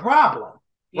 That's a problem,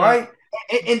 right?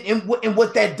 And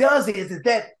what that does is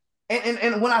that,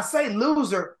 and when I say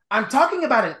loser, I'm talking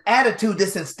about an attitude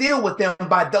that's instilled with them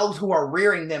by those who are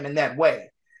rearing them in that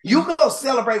way. You can go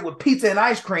celebrate with pizza and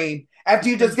ice cream after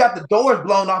you just got the doors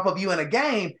blown off of you in a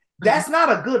game. That's not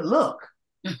a good look,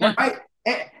 right?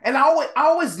 And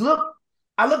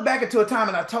I look back into a time,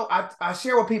 and I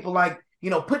share with people, like,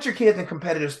 put your kids in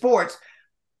competitive sports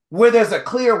where there's a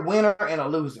clear winner and a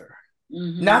loser.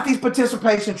 Mm-hmm. Not these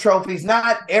participation trophies,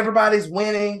 not everybody's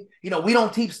winning. We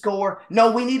don't keep score.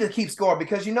 No, we need to keep score,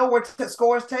 because you know where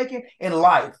score is taken? In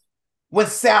life, when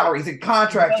salaries and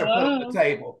contracts are put on the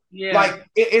table. Yeah. Like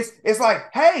it's like,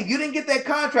 hey, you didn't get that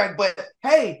contract, but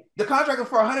hey, the contract is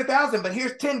for $100,000, but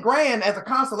here's $10,000 as a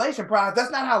consolation prize.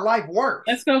 That's not how life works.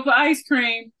 Let's go for ice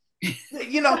cream.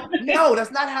 No,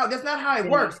 that's not how it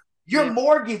works. Your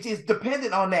mortgage is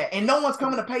dependent on that. And no one's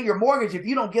coming to pay your mortgage if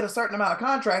you don't get a certain amount of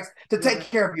contracts to take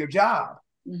care of your job.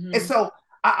 Mm-hmm. And so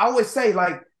I always say,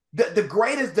 like, the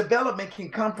greatest development can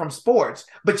come from sports,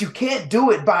 but you can't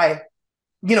do it by,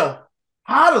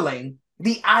 coddling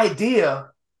the idea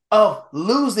of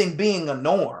losing being a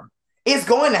norm. It's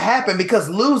going to happen because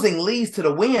losing leads to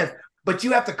the wins, but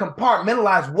you have to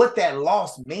compartmentalize what that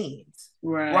loss means.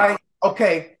 Right?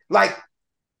 Okay. Like,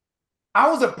 I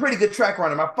was a pretty good track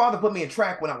runner. My father put me in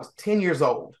track when I was 10 years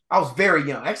old. I was very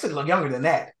young, actually a little younger than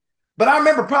that. But I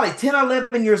remember probably 10 or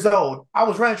 11 years old, I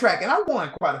was running track, and I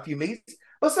won quite a few meets.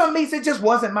 But some meets, it just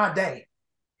wasn't my day.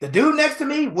 The dude next to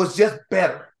me was just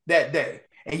better that day.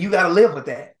 And you got to live with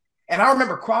that. And I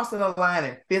remember crossing the line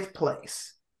in 5th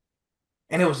place.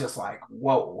 And it was just like,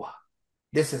 whoa,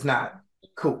 this is not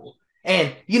cool.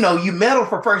 And, you medal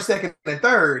for 1st, 2nd, and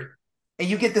 3rd, and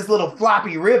you get this little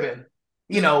floppy ribbon,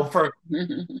 for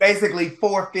basically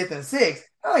 4th, 5th, and 6th.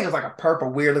 I think it was like a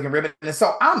purple, weird looking ribbon. And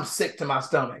so I'm sick to my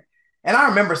stomach. And I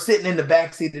remember sitting in the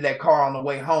backseat of that car on the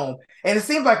way home. And it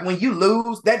seems like when you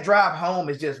lose, that drive home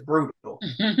is just brutal.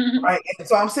 Right? And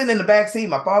so I'm sitting in the backseat.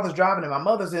 My father's driving and my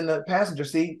mother's in the passenger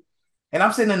seat. And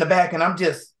I'm sitting in the back, and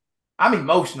I'm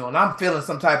emotional, and I'm feeling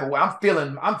some type of way. I'm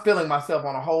feeling myself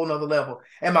on a whole nother level.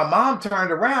 And my mom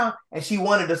turned around and she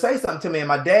wanted to say something to me. And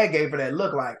my dad gave her that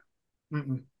look like,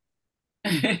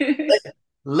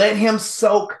 Let him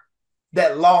soak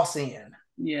that loss in.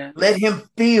 Yeah. Let him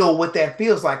feel what that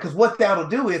feels like. Because what that'll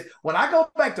do is when I go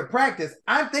back to practice,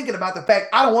 I'm thinking about the fact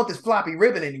I don't want this floppy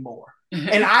ribbon anymore.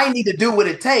 And I need to do what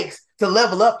it takes to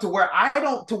level up to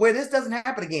where this doesn't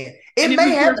happen again. It may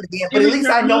happen again, but at least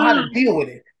I know how to deal with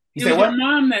it. It was your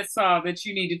mom that saw that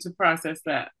you needed to process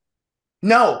that.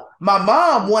 No, my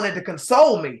mom wanted to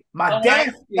console me. My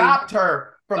dad stopped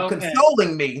her from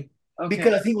consoling me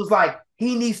because he was like,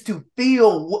 he needs to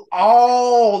feel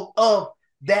all of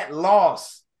that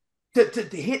loss to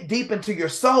hit deep into your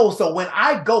soul. So when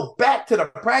I go back to the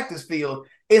practice field,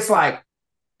 it's like,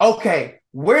 okay,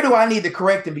 where do I need to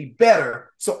correct and be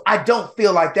better so I don't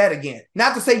feel like that again?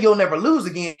 Not to say you'll never lose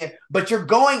again, but you're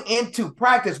going into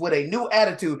practice with a new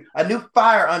attitude, a new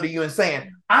fire under you and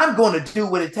saying, I'm going to do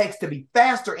what it takes to be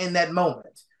faster in that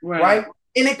moment, right?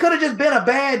 And it could have just been a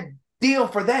bad deal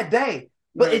for that day,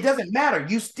 but it doesn't matter.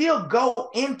 You still go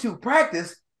into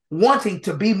practice wanting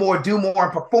to be more, do more,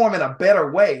 and perform in a better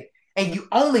way. And you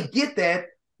only get that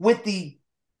with the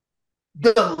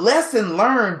lesson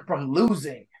learned from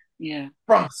losing. Yeah.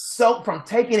 From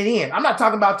taking it in. I'm not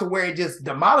talking about to where it just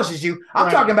demolishes you. I'm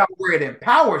talking about where it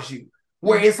empowers you,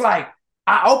 where it's like,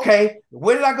 okay,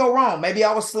 where did I go wrong? Maybe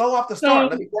I was slow off the start.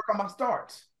 Let me work on my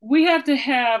starts. We have to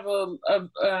have a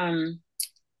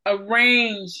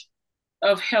range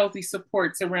of healthy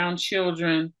supports around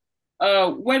children,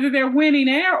 whether they're winning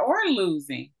or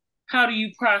losing. How do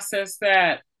you process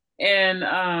that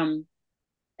and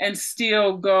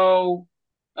still go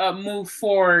move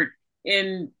forward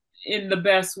in the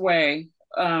best way,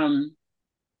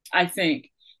 I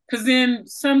think. Because then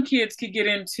some kids could get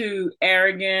into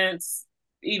arrogance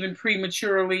even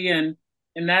prematurely, and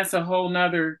that's a whole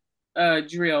nother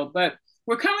drill. But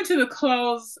we're coming to the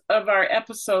close of our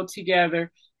episode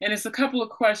together, and it's a couple of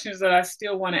questions that I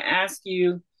still want to ask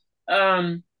you.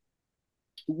 One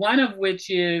of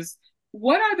which is,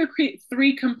 what are the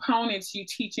 3 components you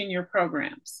teach in your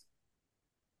programs?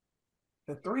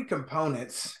 The 3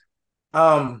 components.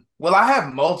 Well, I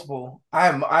have multiple. I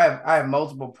have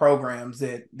multiple programs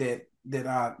that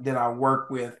I work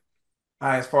with.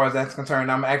 As far as that's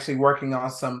concerned, I'm actually working on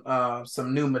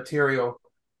some new material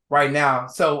right now.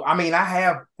 So, I mean, I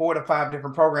have 4 to 5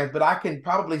 different programs, but I can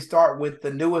probably start with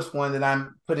the newest one that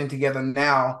I'm putting together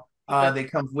now.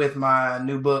 That comes with my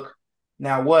new book.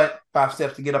 Now, what 5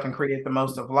 steps to get up and create the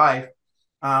most of life?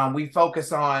 We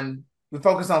focus on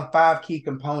 5 key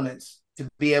components to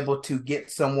be able to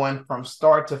get someone from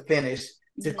start to finish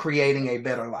to creating a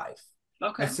better life.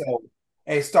 Okay. And so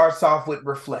it starts off with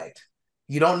reflect.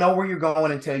 You don't know where you're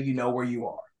going until you know where you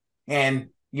are. And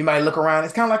you might look around.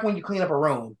 It's kind of like when you clean up a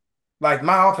room. Like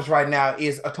my office right now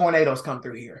is a tornado's come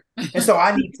through here. And so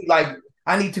I need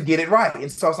to get it right.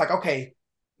 And so it's like, okay,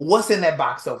 what's in that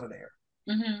box over there?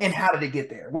 Mm-hmm. And how did it get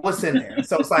there? What's in there? And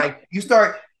so it's like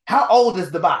how old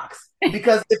is the box?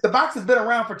 Because if the box has been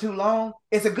around for too long,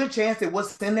 it's a good chance that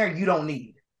what's in there you don't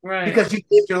need. Right. Because you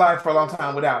lived your life for a long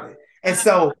time without it. And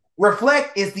so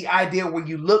reflect is the idea where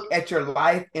you look at your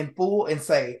life in full and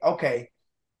say, okay,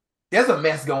 there's a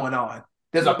mess going on.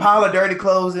 There's a pile of dirty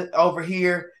clothes over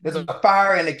here. There's a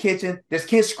fire in the kitchen. There's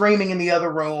kids screaming in the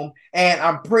other room. And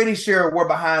I'm pretty sure we're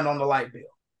behind on the light bill.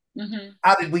 Mm-hmm.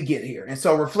 How did we get here? And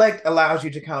so reflect allows you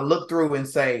to kind of look through and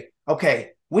say,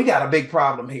 okay, we got a big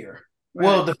problem here. Right.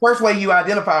 Well, the first way you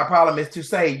identify a problem is to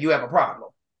say you have a problem,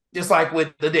 just like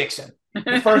with addiction.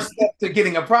 The first step to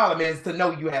getting a problem is to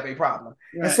know you have a problem.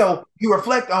 Right. And so you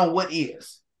reflect on what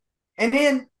is. And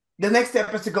then the next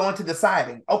step is to go into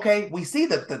deciding, okay, we see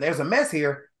that there's a mess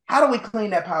here. How do we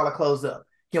clean that pile of clothes up?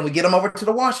 Can we get them over to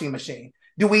the washing machine?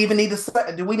 Do we need to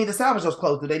salvage those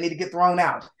clothes? Do they need to get thrown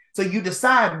out? So you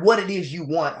decide what it is you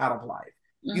want out of life.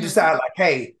 Mm-hmm. You decide like,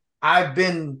 hey, I've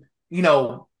been,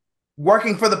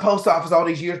 working for the post office all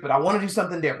these years, but I want to do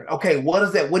something different. Okay, what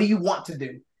is that? What do you want to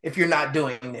do if you're not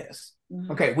doing this?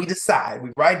 Mm-hmm. Okay, we decide. We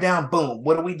write down, boom,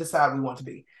 what do we decide we want to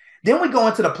be? Then we go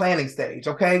into the planning stage,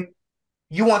 okay?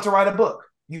 You want to write a book.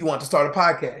 You want to start a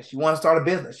podcast. You want to start a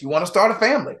business. You want to start a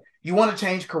family. You want to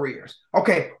change careers.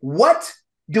 Okay, what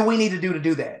do we need to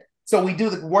do that? So we do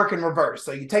the work in reverse.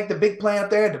 So you take the big plan up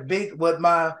there, what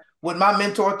my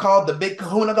mentor called the big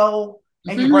kahuna goal,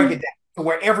 and you break it down to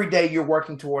where every day you're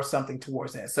working towards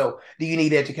that. So do you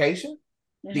need education?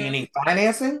 Mm-hmm. Do you need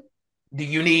financing? Do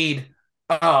you need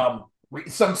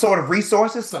some sort of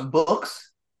resources, some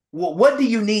books? What do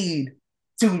you need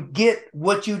to get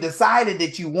what you decided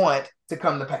that you want to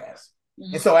come to pass?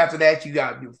 Mm-hmm. And so after that, you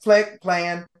got to reflect,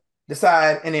 plan,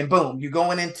 decide, and then boom, you're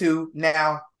going into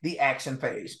now the action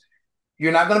phase.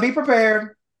 You're not going to be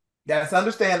prepared. That's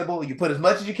understandable. You put as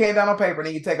much as you can down on paper, and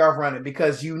then you take off running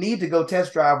because you need to go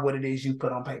test drive what it is you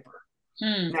put on paper.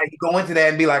 Now you go into that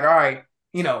and be like, all right,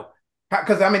 you know,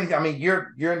 because I mean,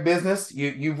 you're in business.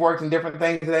 You've worked in different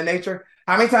things of that nature.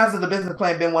 How many times has the business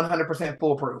plan been 100%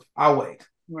 foolproof? I'll wait.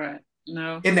 Right.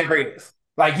 No. It never is.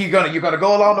 Like you're gonna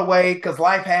go along the way because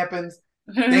life happens,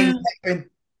 things happen,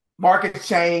 markets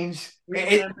change.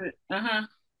 Uh-huh.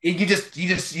 You just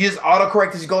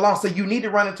autocorrect as you go along. So you need to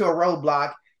run into a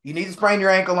roadblock. You need to sprain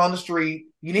your ankle on the street.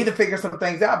 You need to figure some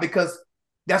things out because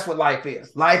that's what life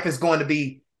is. Life is going to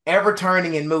be ever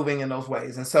turning and moving in those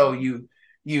ways. And so you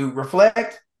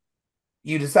reflect,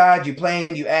 you decide, you plan,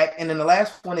 you act, and then the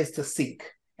last one is to seek,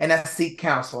 and that's seek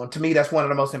counsel. And to me, that's one of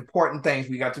the most important things.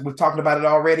 We've talked about it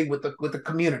already with the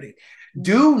community.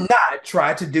 Do not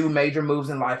try to do major moves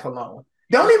in life alone.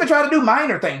 Don't even try to do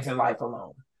minor things in life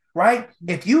alone. Right?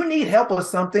 If you need help with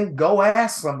something, go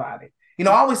ask somebody. You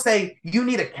know, I always say you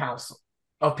need a council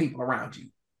of people around you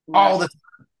all the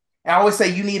time. I always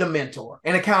say you need a mentor,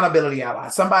 an accountability ally,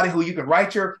 somebody who you can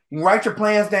write your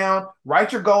plans down,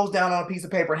 write your goals down on a piece of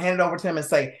paper, hand it over to them and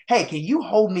say, hey, can you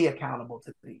hold me accountable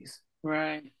to these?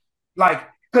 Right. Like,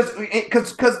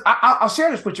 because I'll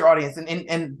share this with your audience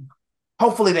and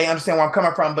hopefully they understand where I'm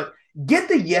coming from, but get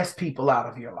the yes people out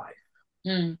of your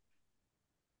life.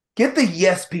 Get the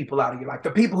yes people out of your life.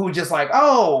 The people who just like,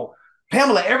 oh,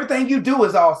 Pamela, everything you do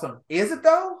is awesome. Is it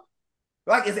though?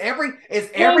 Like, is every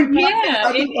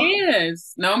yeah, it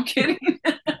is. No, I'm kidding.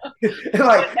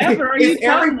 Like, is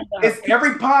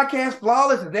every podcast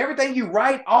flawless? Is everything you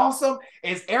write awesome?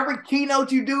 Is every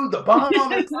keynote you do the bomb?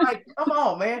 It's like, come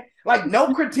on, man. Like,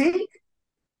 no critique.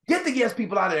 Get the yes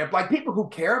people out of there. Like people who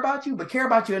care about you, but care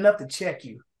about you enough to check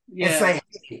you and say,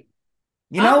 hey,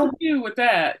 you know, I'm you with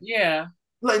that. Yeah.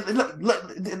 Look,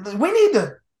 we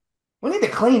need to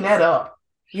clean that up.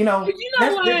 You know, but you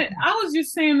know what? I was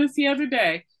just saying this the other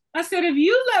day. I said, if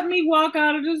you let me walk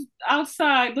out of this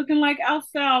outside looking like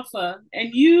alfalfa,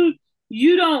 and you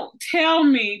don't tell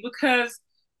me because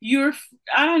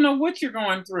I don't know what you're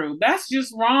going through. That's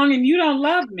just wrong, and you don't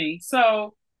love me.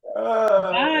 So,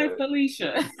 bye,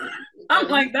 Felicia. I'm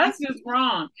like, that's just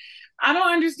wrong. I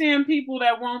don't understand people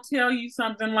that won't tell you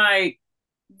something like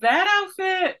that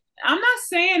outfit. I'm not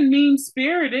saying mean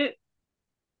spirited,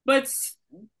 but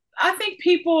I think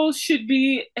people should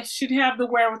have the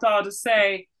wherewithal to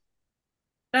say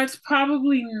that's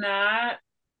probably not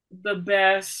the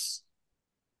best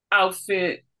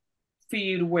outfit for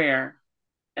you to wear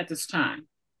at this time.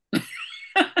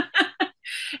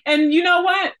 And you know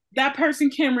what? That person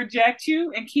can reject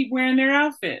you and keep wearing their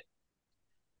outfit.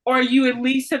 Or you at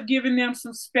least have given them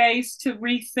some space to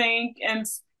rethink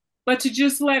but to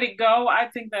just let it go, I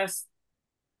think that's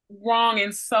wrong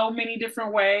in so many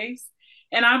different ways.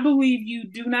 And I believe you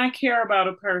do not care about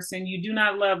a person. You do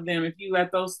not love them if you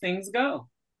let those things go.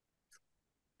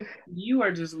 You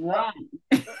are just wrong.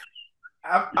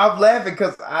 I'm laughing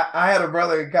because I had a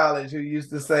brother in college who used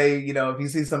to say, you know, if you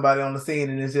see somebody on the scene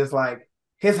and it's just like,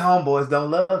 his homeboys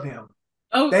don't love him.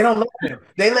 Oh. They don't love him.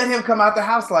 They let him come out the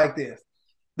house like this.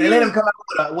 They let him come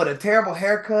out with a terrible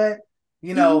haircut.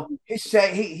 You know,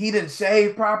 he didn't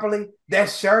shave properly. That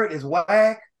shirt is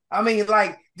whack. I mean,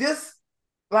 like, just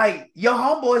like your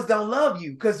homeboys don't love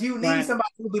you because you need somebody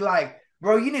to be like,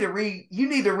 bro, you need to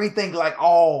rethink like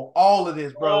all of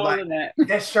this, bro. All like of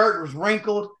that shirt was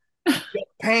wrinkled. Your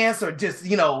pants are just,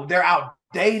 you know, they're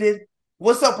outdated.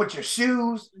 What's up with your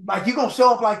shoes? Like, you gonna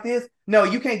show up like this? No,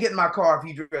 you can't get in my car if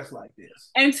you dress like this.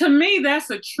 And to me,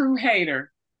 that's a true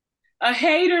hater. A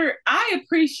hater, I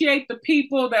appreciate the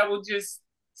people that will just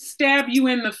stab you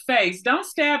in the face. Don't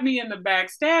stab me in the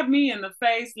back. Stab me in the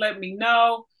face. Let me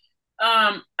know.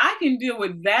 I can deal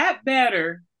with that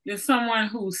better than someone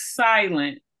who's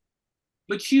silent,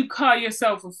 but you call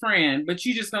yourself a friend, but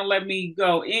you just gonna let me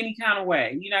go any kind of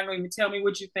way. You're not gonna even tell me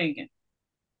what you're thinking.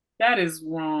 That is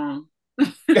wrong.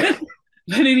 But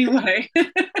anyway.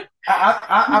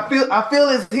 I feel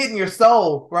it's hitting your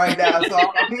soul right now, so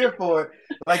I'm here for it.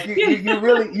 Like you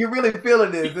really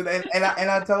feeling this, and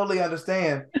I totally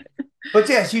understand. But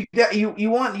yes, you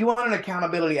want an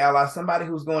accountability ally, somebody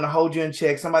who's going to hold you in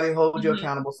check, somebody who holds you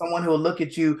accountable, someone who will look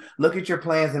at your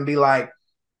plans and be like,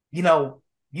 you know,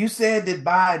 you said that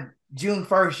by June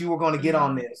 1st you were going to get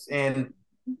on this, and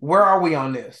where are we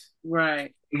on this?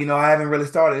 Right. You know, I haven't really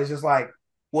started. It's just like,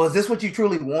 well, is this what you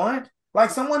truly want? Like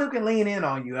someone who can lean in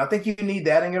on you. I think you need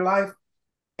that in your life.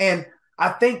 And I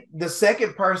think the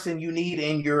second person you need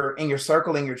in your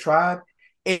circle, in your tribe,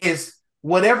 is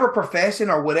whatever profession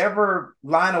or whatever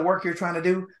line of work you're trying to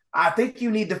do. I think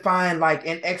you need to find like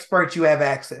an expert you have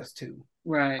access to.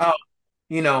 Right.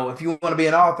 if you want to be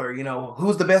an author,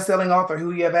 who's the best-selling author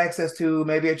who you have access to,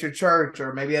 maybe at your church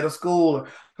or maybe at a school, or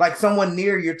like someone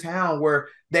near your town where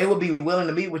they will be willing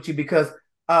to meet with you. Because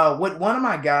what one of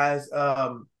my guys,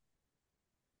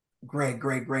 Greg,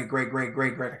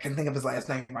 I can't think of his last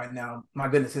name right now. My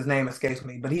goodness, his name escapes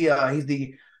me. But he's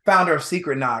the founder of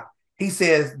Secret Knock. He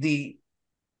says the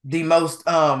most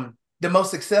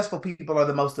successful people are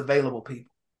the most available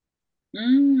people.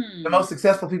 The most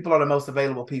successful people are the most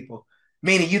available people.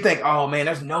 Meaning you think, oh man,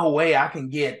 there's no way I can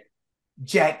get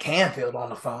Jack Canfield on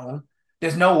the phone.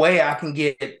 There's no way I can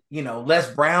get,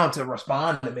 Les Brown to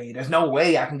respond to me. There's no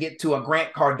way I can get to a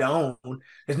Grant Cardone.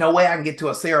 There's no way I can get to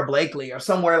a Sarah Blakely or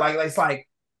somewhere like it's like,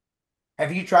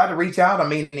 have you tried to reach out? I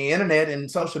mean, the internet and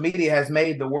social media has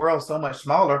made the world so much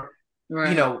smaller.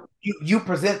 Right. You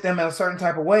present them in a certain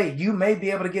type of way, you may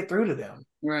be able to get through to them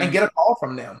and get a call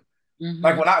from them. Mm-hmm.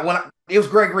 Like when I it was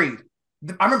Greg Reed.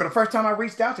 I remember the first time I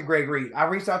reached out to Greg Reed. I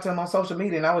reached out to him on social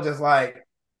media and I was just like,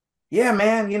 yeah,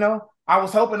 man, I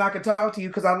was hoping I could talk to you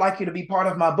because I'd like you to be part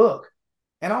of my book.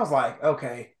 And I was like,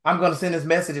 okay, I'm going to send this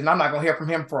message and I'm not going to hear from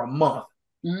him for a month.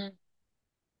 Mm-hmm.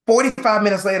 45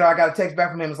 minutes later, I got a text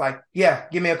back from him. It's like, yeah,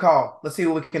 give me a call. Let's see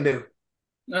what we can do.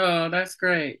 Oh, that's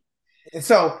great. And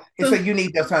so you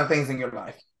need those kind of things in your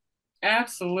life.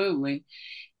 Absolutely.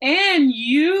 And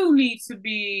you need to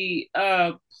be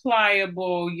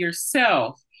pliable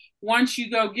yourself. Once you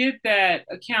go get that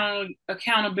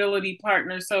accountability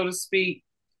partner, so to speak,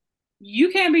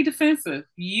 you can't be defensive.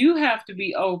 You have to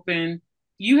be open.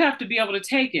 You have to be able to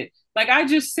take it. Like I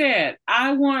just said,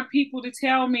 I want people to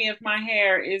tell me if my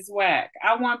hair is whack.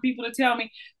 I want people to tell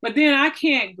me, but then I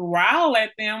can't growl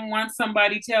at them once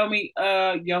somebody tell me,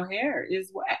 your hair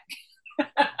is whack.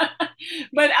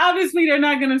 But obviously they're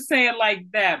not going to say it like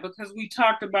that because we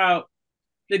talked about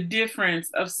the difference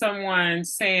of someone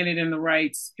saying it in the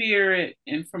right spirit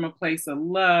and from a place of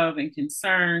love and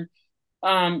concern.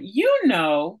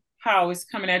 How it's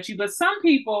coming at you, but some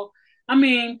people,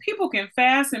 people can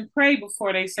fast and pray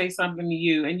before they say something to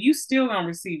you and you still gonna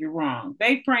receive it wrong.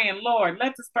 They praying, Lord,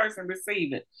 let this person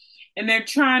receive it. And they're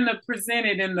trying to present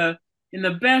it in the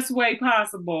best way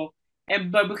possible.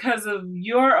 But because of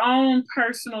your own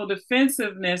personal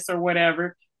defensiveness or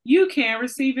whatever, you can't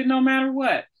receive it no matter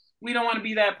what. We don't want to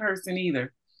be that person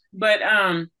either. But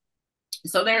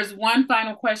so there's one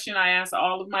final question I ask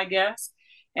all of my guests,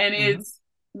 and it's,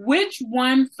 which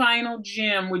one final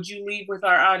gem would you leave with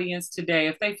our audience today?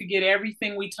 If they forget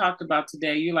everything we talked about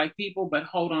today, you're like, people, but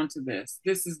hold on to this.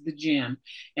 This is the gem,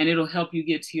 and it'll help you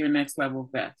get to your next level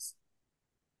of best.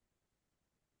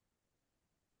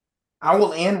 I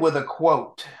will end with a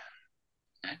quote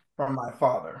from my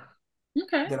father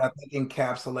that I think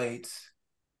encapsulates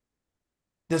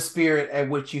the spirit at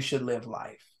which you should live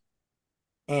life.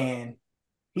 And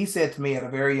he said to me at a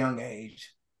very young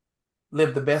age,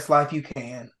 live the best life you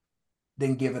can,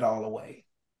 then give it all away.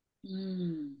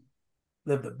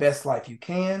 Live the best life you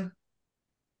can,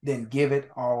 then give it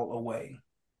all away.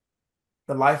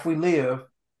 The life we live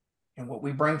and what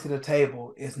we bring to the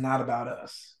table is not about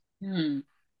us,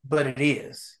 but it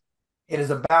is. It is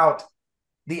about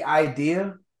the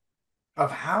idea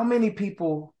of how many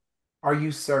people are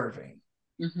you serving?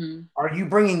 Are you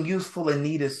bringing useful and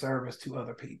needed service to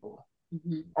other people?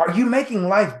 Are you making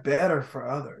life better for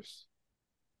others?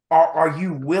 Are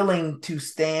you willing to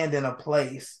stand in a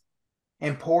place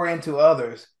and pour into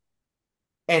others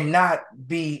and not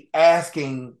be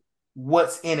asking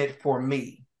what's in it for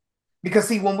me? Because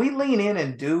see, when we lean in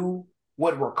and do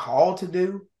what we're called to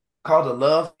do, called to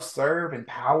love, serve,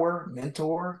 empower,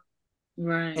 mentor,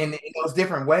 right, in those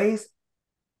different ways,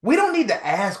 we don't need to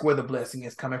ask where the blessing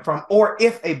is coming from or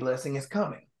if a blessing is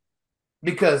coming.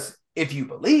 Because if you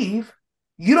believe,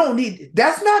 you don't need,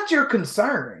 that's not your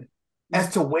concern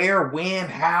as to where, when,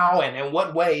 how, and in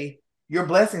what way your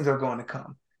blessings are going to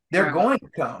come. They're going to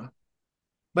come.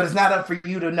 But it's not up for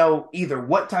you to know either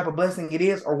what type of blessing it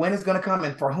is or when it's going to come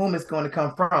and for whom it's going to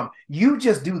come from. You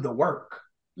just do the work.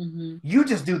 You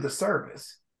just do the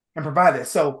service and provide it.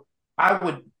 So I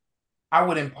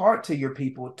would impart to your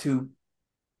people to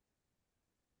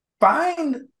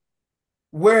find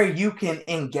where you can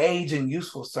engage in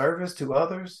useful service to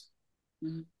others.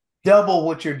 Double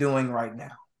what you're doing right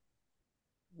now.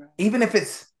 Even if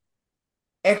it's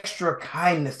extra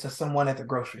kindness to someone at the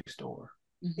grocery store,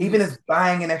 even if it's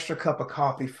buying an extra cup of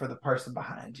coffee for the person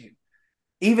behind you,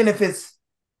 even if it's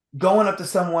going up to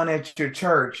someone at your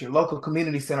church, your local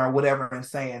community center or whatever and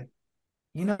saying,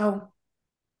 I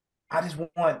just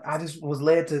was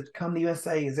led to come to you and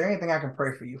say, is there anything I can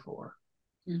pray for you for?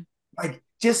 Like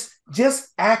just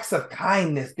acts of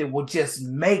kindness that will just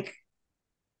make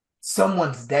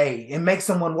someone's day and make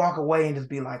someone walk away and just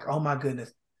be like, oh my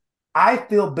goodness, I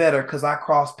feel better because I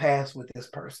crossed paths with this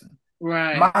person.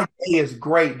 Right. My day is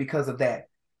great because of that.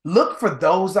 Look for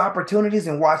those opportunities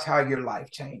and watch how your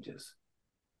life changes.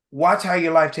 Watch how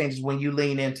your life changes when you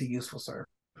lean into useful service.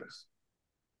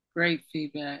 Great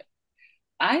feedback.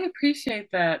 I appreciate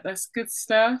that. That's good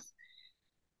stuff.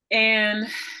 And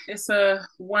it's a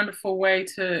wonderful way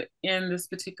to end this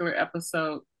particular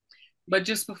episode. But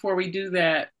just before we do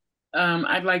that,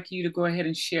 I'd like you to go ahead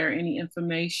and share any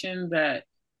information that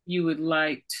you would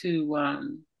like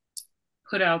to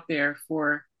put out there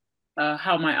for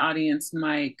how my audience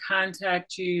might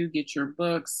contact you, get your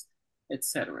books,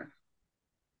 etc.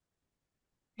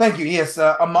 Thank you. Yes,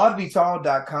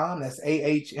 ahmadvital.com. That's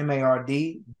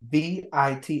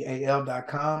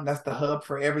AHMARDVITAL.com. That's the hub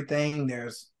for everything.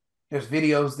 There's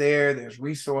videos there. There's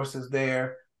resources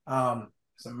there. Some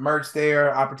merch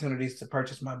there. Opportunities to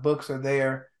purchase my books are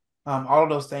there. All of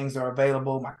those things are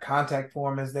available. My contact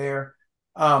form is there.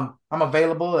 I'm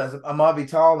available as Ahmad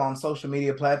Vital on social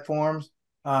media platforms.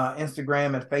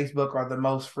 Instagram and Facebook are the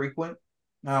most frequent.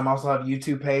 I also have a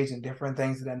YouTube page and different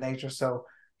things of that nature. So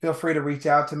feel free to reach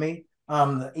out to me.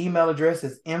 The email address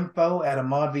is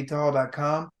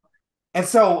info@ahmadvital.com. And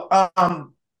so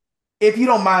if you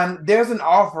don't mind, there's an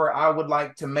offer I would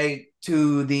like to make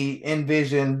to the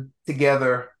Envision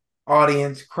Together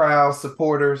audience, crowd,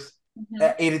 supporters,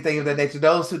 anything of that nature,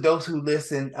 those who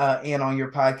listen in on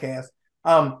your podcast.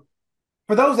 For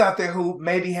those out there who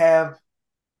maybe have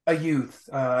a youth,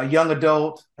 a young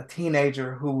adult, a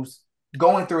teenager who's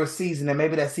going through a season, and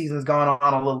maybe that season's gone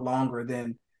on a little longer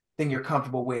than you're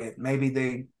comfortable with. Maybe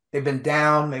they've been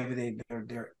down, maybe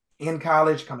they're in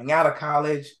college, coming out of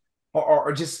college,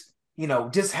 or just,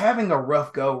 just having a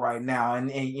rough go right now,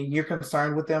 and you're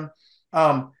concerned with them.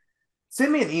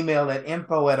 Send me an email at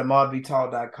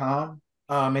info@ahmadvital.com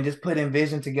and just put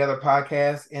Envision Together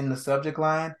podcast in the subject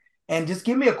line, and just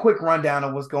give me a quick rundown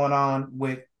of what's going on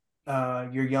with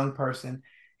your young person.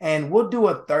 And we'll do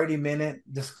a 30-minute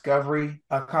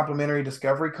complimentary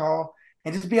discovery call,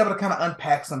 and just be able to kind of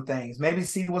unpack some things, maybe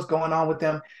see what's going on with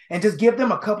them, and just give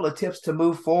them a couple of tips to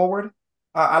move forward.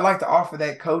 I like to offer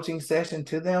that coaching session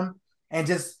to them, and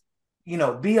just,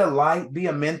 be a light, be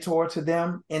a mentor to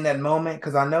them in that moment.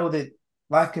 Because I know that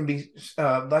life can be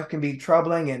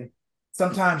troubling, and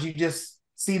sometimes you just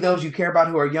see those you care about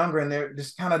who are younger, and they're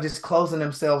just kind of just closing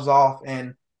themselves off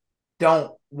and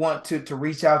don't want to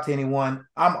reach out to anyone.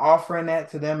 I'm offering that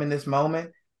to them in this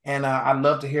moment. And I'd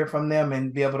love to hear from them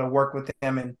and be able to work with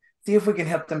them and see if we can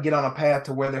help them get on a path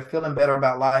to where they're feeling better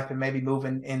about life and maybe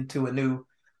moving into a new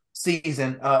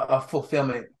season of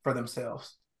fulfillment for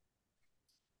themselves.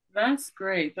 That's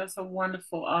great. That's a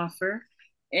wonderful offer.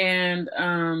 And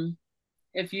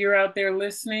if you're out there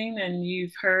listening and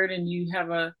you've heard and you have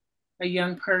a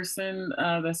young person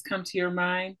that's come to your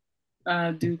mind,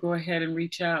 do go ahead and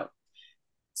reach out.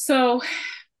 So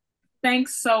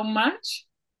thanks so much.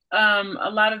 A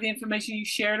lot of the information you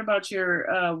shared about your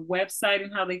website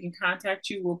and how they can contact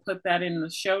you, we'll put that in the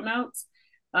show notes.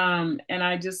 And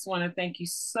I just want to thank you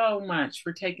so much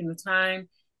for taking the time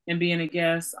and being a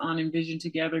guest on Envision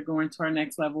Together, going to our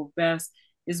next level of best.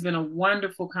 It's been a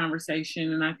wonderful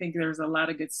conversation, and I think there's a lot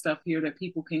of good stuff here that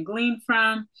people can glean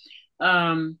from.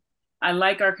 I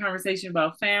like our conversation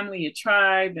about family, a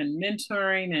tribe, and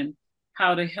mentoring, and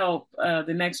how to help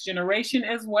the next generation,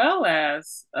 as well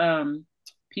as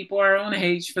people our own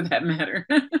age, for that matter.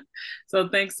 So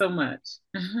thanks so much.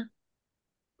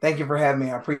 Thank you for having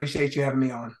me. I appreciate you having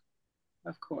me on.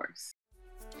 Of course.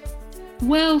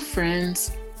 Well,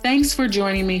 friends, thanks for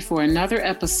joining me for another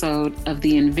episode of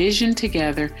the Envision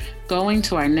Together, Going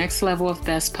to Our Next Level of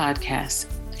Best podcast.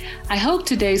 I hope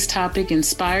today's topic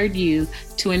inspired you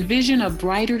to envision a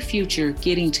brighter future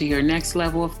getting to your next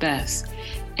level of best,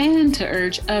 and to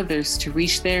urge others to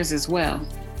reach theirs as well.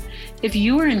 If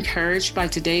you are encouraged by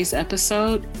today's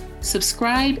episode,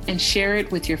 subscribe and share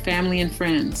it with your family and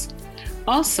friends.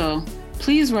 Also,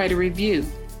 please write a review.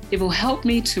 It will help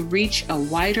me to reach a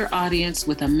wider audience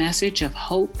with a message of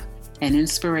hope and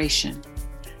inspiration.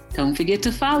 Don't forget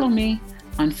to follow me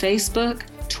on Facebook,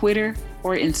 Twitter,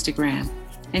 or Instagram,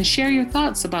 and share your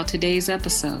thoughts about today's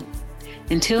episode.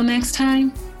 Until next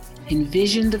time,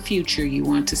 envision the future you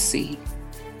want to see.